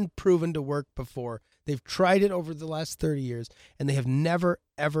never been proven to work before. They've tried it over the last 30 years, and they have never,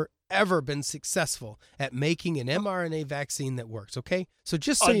 ever, ever been successful at making an mRNA vaccine that works, okay? So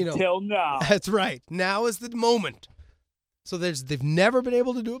just so you know. Until now. That's right. Now is the moment. So they've never been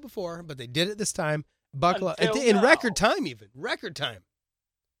able to do it before, but they did it this time. Buckle up. In record time, even. Record time.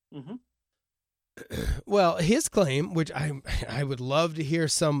 Mm-hmm. Well, his claim, which I would love to hear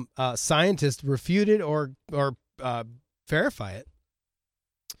some scientist refute it or verify it,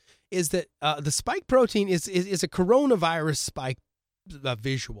 is that the spike protein is a coronavirus spike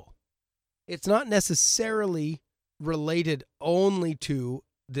visual. It's not necessarily related only to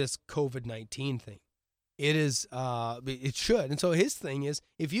this COVID-19 thing. It is. It should. And so his thing is,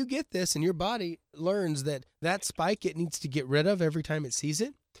 if you get this and your body learns that spike it needs to get rid of every time it sees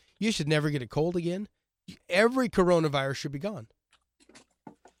it, you should never get a cold again. Every coronavirus should be gone.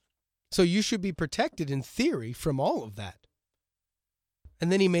 So you should be protected in theory from all of that.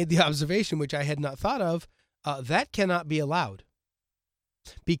 And then he made the observation, which I had not thought of, that cannot be allowed.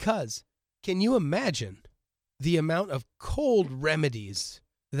 Because can you imagine the amount of cold remedies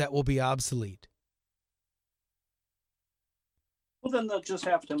that will be obsolete? Well, then they'll just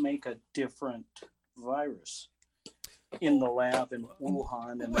have to make a different virus in the lab in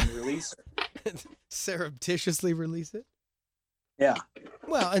Wuhan and then release it. Surreptitiously release it? Yeah.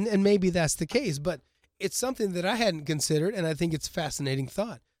 Well, and maybe that's the case, but it's something that I hadn't considered, and I think it's a fascinating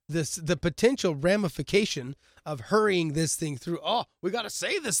thought. The potential ramification of hurrying this thing through. Oh, we got to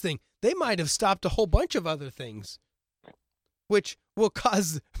say this thing. They might have stopped a whole bunch of other things, which will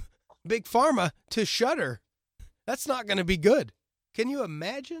cause Big Pharma to shudder. That's not going to be good. Can you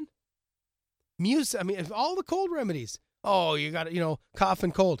imagine? All the cold remedies. Oh, you got it, cough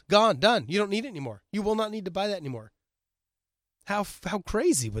and cold. Gone, done. You don't need it anymore. You will not need to buy that anymore. How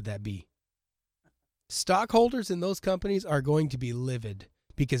crazy would that be? Stockholders in those companies are going to be livid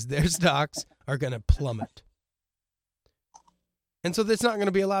because their stocks are going to plummet. And so that's not going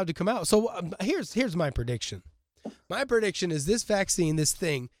to be allowed to come out. So here's my prediction. My prediction is this vaccine, this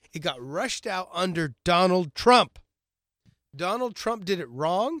thing, it got rushed out under Donald Trump. Donald Trump did it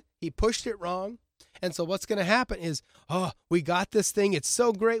wrong. He pushed it wrong. And so what's going to happen is, we got this thing. It's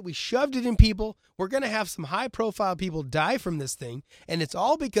so great. We shoved it in people. We're going to have some high-profile people die from this thing. And it's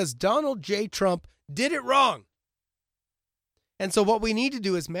all because Donald J. Trump did it wrong. And so what we need to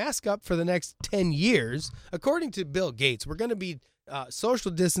do is mask up for the next 10 years. According to Bill Gates, we're going to be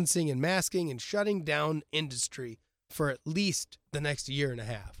social distancing and masking and shutting down industry for at least the next year and a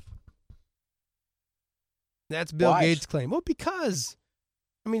half. That's Bill Gates' claim. Well, because,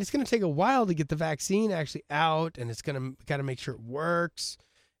 it's going to take a while to get the vaccine actually out, and it's got to make sure it works,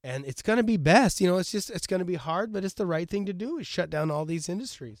 and it's going to be best. It's going to be hard, but it's the right thing to do is shut down all these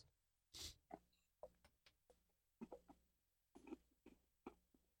industries.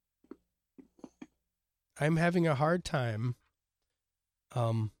 I'm having a hard time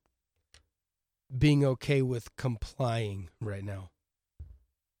being okay with complying right now.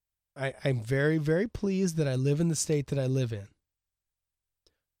 I'm very, very pleased that I live in the state that I live in.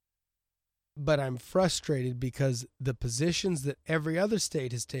 But I'm frustrated because the positions that every other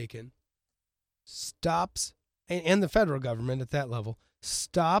state has taken stops, and the federal government at that level,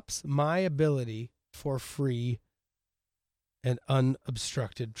 stops my ability for free and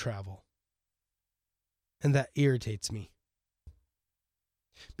unobstructed travel. And that irritates me.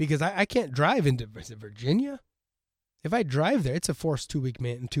 Because I can't drive into Virginia. If I drive there, it's a forced 2 week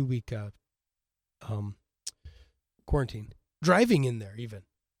quarantine. Driving in there, even.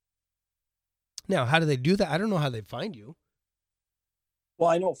 Now, how do they do that? I don't know how they find you. Well,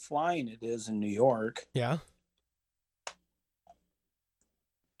 I know flying it is in New York. Yeah.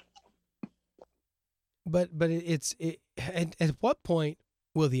 But at what point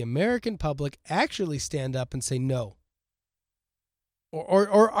will the American public actually stand up and say no?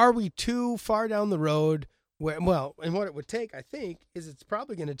 Or are we too far down the road where, well, and what it would take, I think, is it's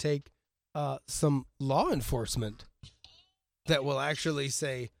probably going to take some law enforcement that will actually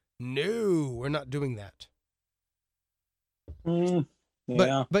say, no, we're not doing that.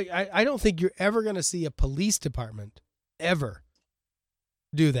 Yeah. But I don't think you're ever going to see a police department ever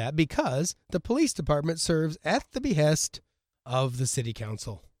do that, because the police department serves at the behest of the city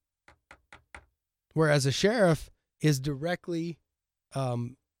council, whereas a sheriff is directly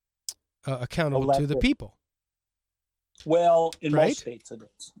accountable Elected. to the people. Well, in Right? most states it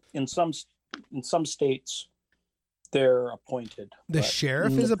is. In some states, they're appointed. The but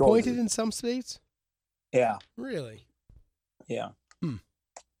sheriff in is the appointed majority- in some states? Yeah, Really? yeah.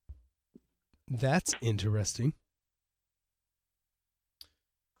 That's interesting.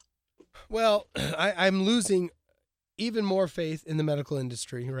 Well, I'm losing even more faith in the medical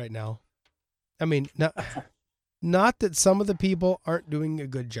industry right now. I mean, not that some of the people aren't doing a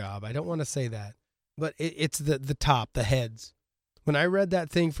good job. I don't want to say that. But it's the top, the heads. When I read that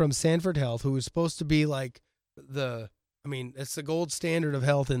thing from Sanford Health, who was supposed to be like it's the gold standard of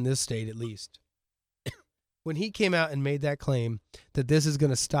health in this state, at least. When he came out and made that claim that this is going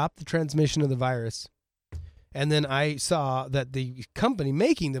to stop the transmission of the virus, and then I saw that the company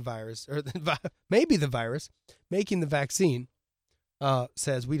making the virus, or maybe the virus, making the vaccine,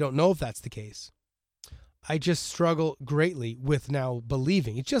 says we don't know if that's the case. I just struggle greatly with now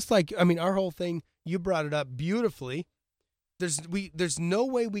believing. It's just like, our whole thing, you brought it up beautifully. There's no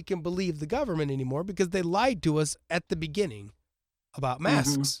way we can believe the government anymore because they lied to us at the beginning about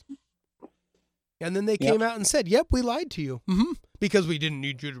masks. Mm-hmm. And then they came out and said, yep, we lied to you. Mm-hmm. Because we didn't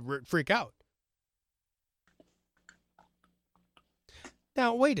need you to freak out.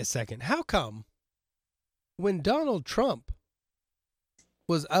 Now, wait a second. How come when Donald Trump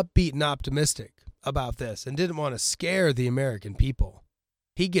was upbeat and optimistic about this and didn't want to scare the American people,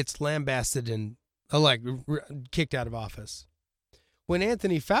 he gets lambasted and kicked out of office? When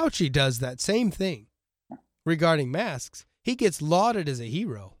Anthony Fauci does that same thing regarding masks, he gets lauded as a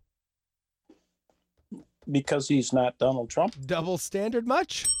hero. Because he's not Donald Trump. Double standard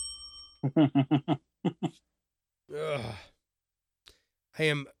much? Ugh. I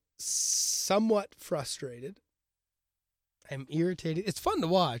am somewhat frustrated. I'm irritated. It's fun to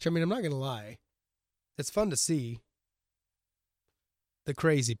watch. I'm not going to lie. It's fun to see the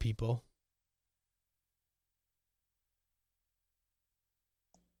crazy people.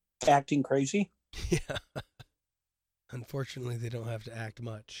 Acting crazy? Yeah. Unfortunately, they don't have to act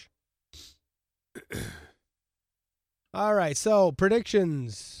much. All right, so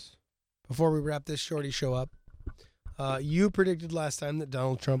predictions before we wrap this shorty show up. You predicted last time that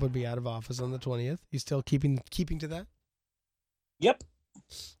Donald Trump would be out of office on the 20th. You still keeping to that? Yep.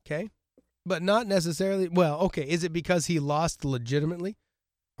 Okay. But not necessarily. Well, okay. Is it because he lost legitimately,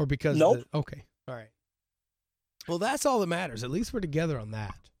 or because? Nope. Okay. All right. Well, that's all that matters. At least we're together on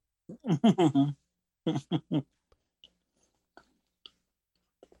that.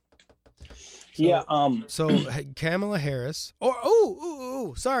 Yeah. So Kamala Harris.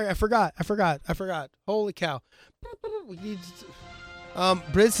 Sorry, I forgot. Holy cow.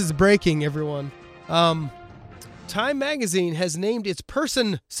 This is breaking, everyone. Time Magazine has named its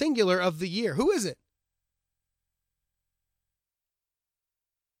person singular of the year. Who is it?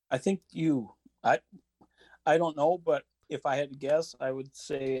 I think you. I don't know, but if I had to guess, I would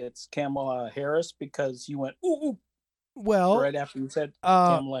say it's Kamala Harris, because you went ooh. Well, right after you said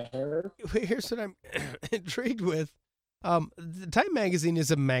Kamala Harris. Here's what I'm intrigued with. The Time Magazine is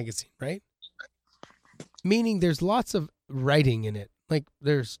a magazine, right? Meaning there's lots of writing in it. Like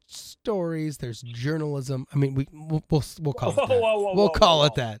there's stories, there's journalism. We'll call it that. We'll call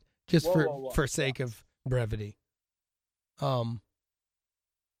it that, just for sake of brevity.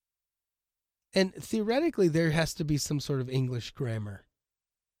 And theoretically, there has to be some sort of English grammar.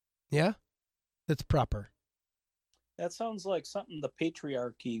 Yeah, that's proper. That sounds like something the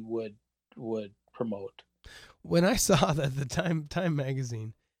patriarchy would promote. When I saw that the Time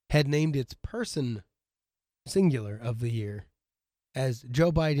Magazine had named its person singular of the year as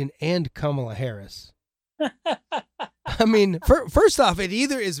Joe Biden and Kamala Harris, first off, it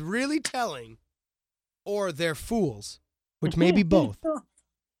either is really telling or they're fools, which may be both.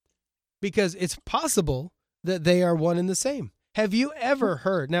 Because it's possible that they are one and the same. Have you ever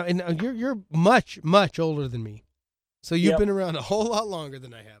heard now? And you're much older than me, so you've Yep. been around a whole lot longer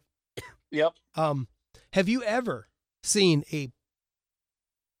than I have. Yep. Have you ever seen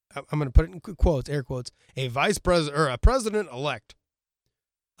I'm going to put it in quotes, air quotes, a vice president or a president elect,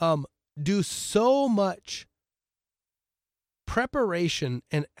 do so much preparation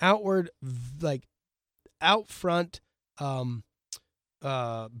and outward, like out front,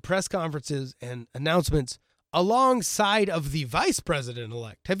 press conferences and announcements alongside of the vice president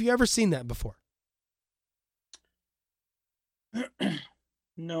elect? Have you ever seen that before?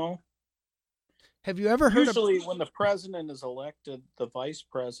 No. Have you ever heard Usually when the president is elected, the vice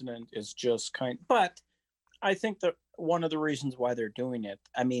president is just but I think that one of the reasons why they're doing it,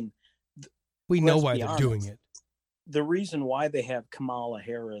 I mean, we know let's why be they're honest, doing it. The reason why they have Kamala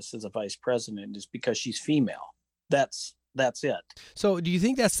Harris as a vice president is because she's female. That's it. So do you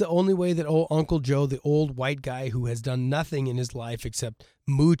think that's the only way that old Uncle Joe, the old white guy who has done nothing in his life except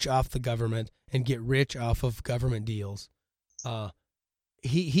mooch off the government and get rich off of government deals,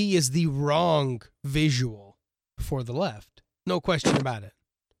 he is the wrong visual for the left? No question about it.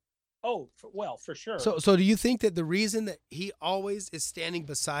 Oh, well, for sure. So do you think that the reason that he always is standing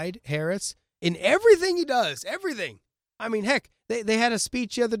beside Harris in everything he does, everything? I mean, heck, they had a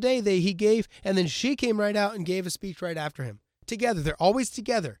speech the other day he gave, and then she came right out and gave a speech right after him. Together. They're always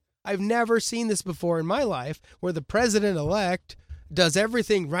together. I've never seen this before in my life where the president-elect does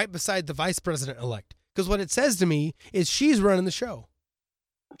everything right beside the vice president-elect. Because what it says to me is she's running the show.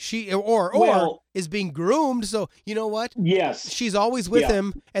 She or is being groomed. So you know what? Yes. She's always with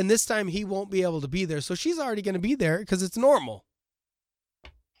him, and this time he won't be able to be there. So she's already going to be there because it's normal.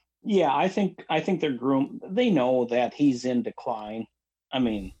 Yeah, I think they're groomed. They know that he's in decline. I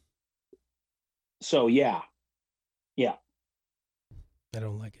mean, so yeah. I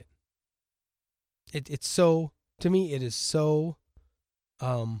don't like it. It's so, to me, it is so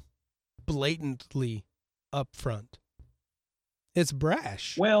blatantly upfront. It's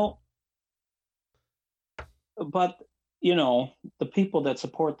brash. Well, but the people that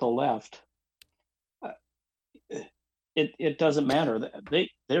support the left, it doesn't matter.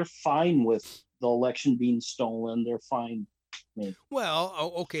 They're fine with the election being stolen. They're fine. I mean,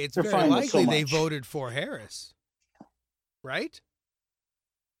 well, okay, it's they're very fine with so likely they much. voted for Harris, right?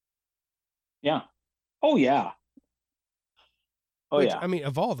 Yeah. Oh yeah. Which, Yeah. I mean,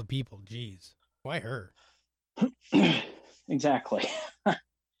 of all the people, geez, why her? Exactly. I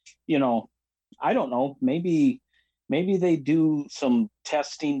don't know. Maybe they do some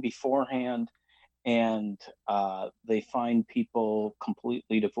testing beforehand, and they find people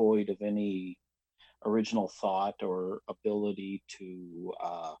completely devoid of any original thought or ability to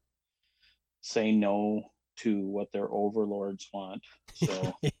say no to what their overlords want.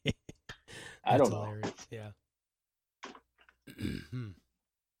 So I don't know. Hilarious. Yeah.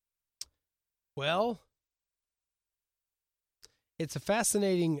 Well, it's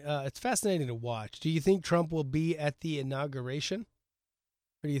fascinating to watch. Do you think Trump will be at the inauguration?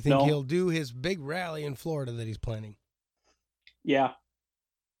 Or do you think he'll do his big rally in Florida that he's planning? Yeah.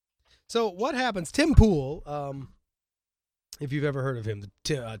 So what happens? Tim Pool, if you've ever heard of him,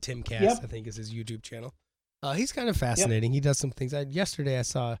 Tim Cast, I think is his YouTube channel. He's kind of fascinating. He does some things. Yesterday I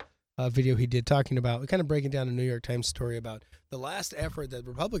saw a video he did talking about, kind of breaking down a New York Times story about the last effort that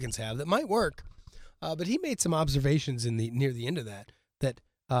Republicans have that might work. But he made some observations near the end of that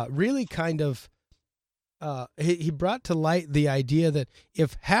really kind of he brought to light the idea that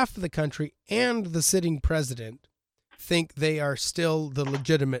if half of the country and the sitting president think they are still the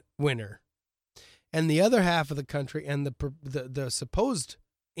legitimate winner, and the other half of the country and the supposed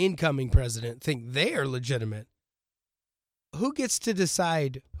incoming president think they are legitimate, who gets to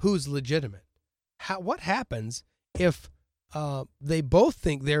decide who's legitimate? What happens if they both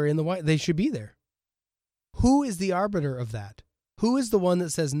think they're in the White? They should be there. Who is the arbiter of that? Who is the one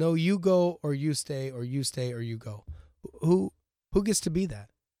that says, no, you go or you stay or you stay or you go? Who gets to be that?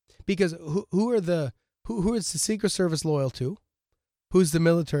 Because who is the Secret Service loyal to? Who's the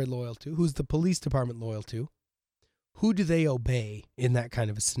military loyal to? Who's the police department loyal to? Who do they obey in that kind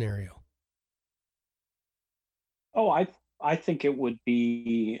of a scenario? Oh, I think it would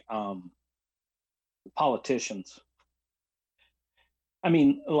be politicians. I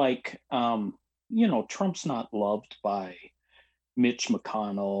mean, like, Trump's not loved by Mitch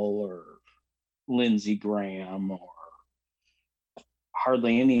McConnell or Lindsey Graham or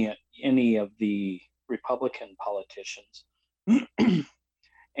hardly any of the Republican politicians.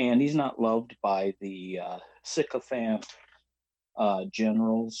 And he's not loved by the sycophant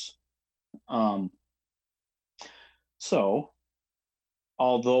generals. So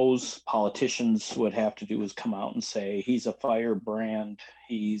all those politicians would have to do is come out and say he's a firebrand,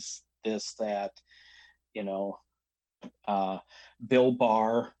 he's this, that, you know. Bill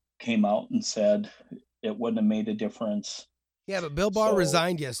Barr came out and said it wouldn't have made a difference. Yeah, but Bill Barr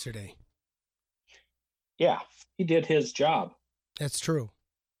resigned yesterday. Yeah, he did his job. That's true.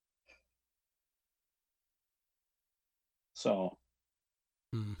 So.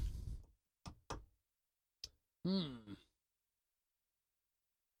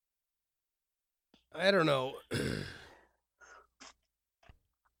 I don't know.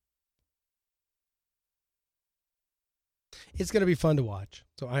 It's going to be fun to watch.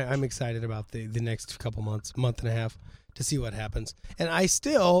 So I'm excited about the next couple months, month and a half, to see what happens. And I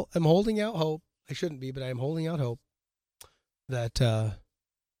still am holding out hope. I shouldn't be, but I am holding out hope that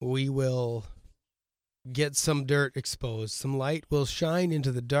we will get some dirt exposed. Some light will shine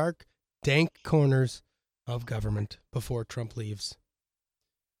into the dark, dank corners of government before Trump leaves.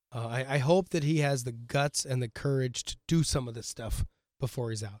 I hope that he has the guts and the courage to do some of this stuff before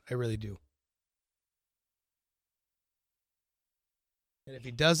he's out. I really do. And if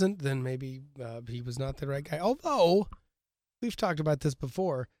he doesn't, then maybe he was not the right guy. Although, we've talked about this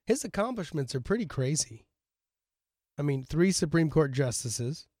before, his accomplishments are pretty crazy. I mean, 3 Supreme Court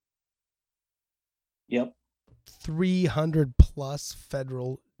justices. Yep. 300 plus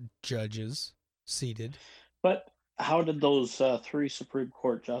federal judges seated. But how did those 3 Supreme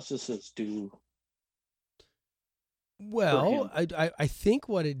Court justices do? Well, I think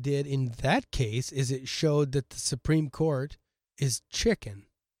what it did in that case is it showed that the Supreme Court is chicken.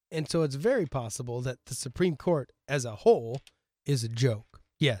 And so it's very possible that the Supreme Court as a whole is a joke.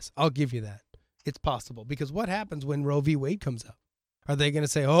 Yes, I'll give you that. It's possible. Because what happens when Roe v. Wade comes up? Are they going to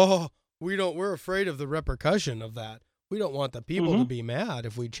say, oh, we're afraid of the repercussion of that. We don't want the people to be mad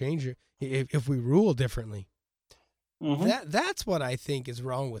if we change it, if we rule differently. That's what I think is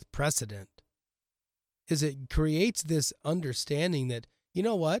wrong with precedent. Is it creates this understanding that, you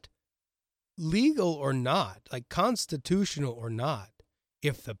know what? Legal or not, like constitutional or not,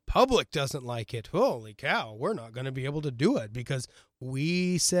 if the public doesn't like it, holy cow, we're not going to be able to do it because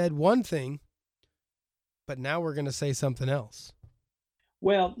we said one thing, but now we're going to say something else.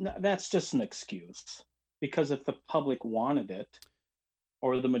 Well, that's just an excuse, because if the public wanted it,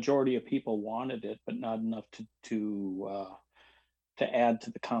 or the majority of people wanted it, but not enough to add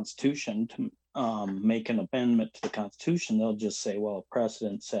to the Constitution, to make an amendment to the Constitution, they'll just say, well,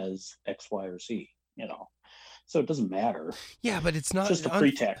 precedent says X, Y, or Z, you know. So it doesn't matter. Yeah, but it's not just a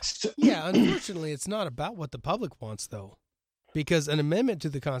pretext. Yeah, unfortunately, it's not about what the public wants, though, because an amendment to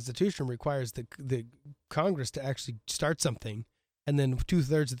the Constitution requires the Congress to actually start something, and then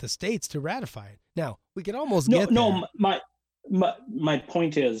 2/3 of the states to ratify it. Now, we could almost get there. No, my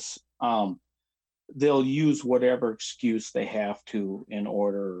point is, they'll use whatever excuse they have to in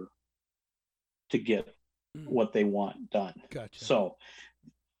order to get what they want done. Gotcha. So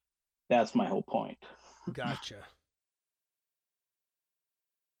that's my whole point. Gotcha.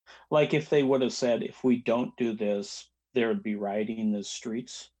 Like if they would have said, if we don't do this, there would be rioting in the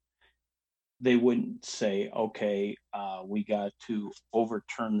streets. They wouldn't say, okay, we got to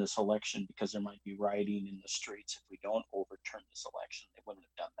overturn this election because there might be rioting in the streets. If we don't overturn this election, they wouldn't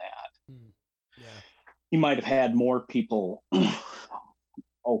have done that. Yeah. You might have had more people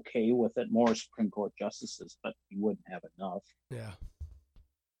okay with it, more Supreme Court justices, but you wouldn't have enough. Yeah.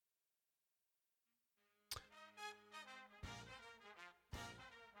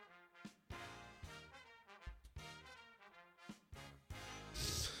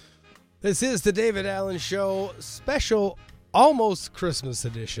 This is the David Allen Show special, almost Christmas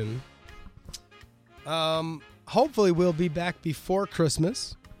edition. Hopefully we'll be back before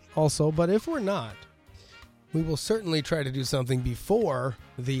Christmas also, but if we're not, we will certainly try to do something before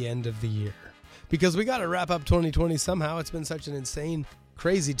the end of the year, because we got to wrap up 2020 somehow. It's been such an insane,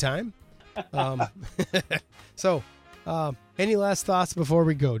 crazy time. So, any last thoughts before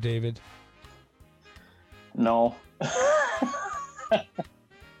we go, David? No.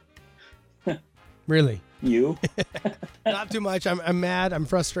 Really? You? Not too much. I'm mad. I'm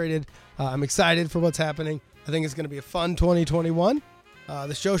frustrated. I'm excited for what's happening. I think it's going to be a fun 2021.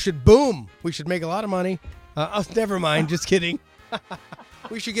 The show should boom. We should make a lot of money. Never mind. Just kidding.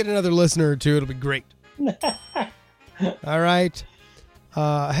 We should get another listener or two. It'll be great. All right.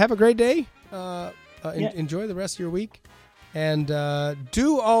 Have a great day. Enjoy the rest of your week. And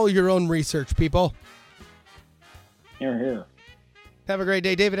do all your own research, people. Hear, hear. Have a great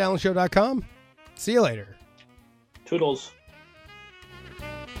day. DavidAllenShow.com. See you later. Toodles.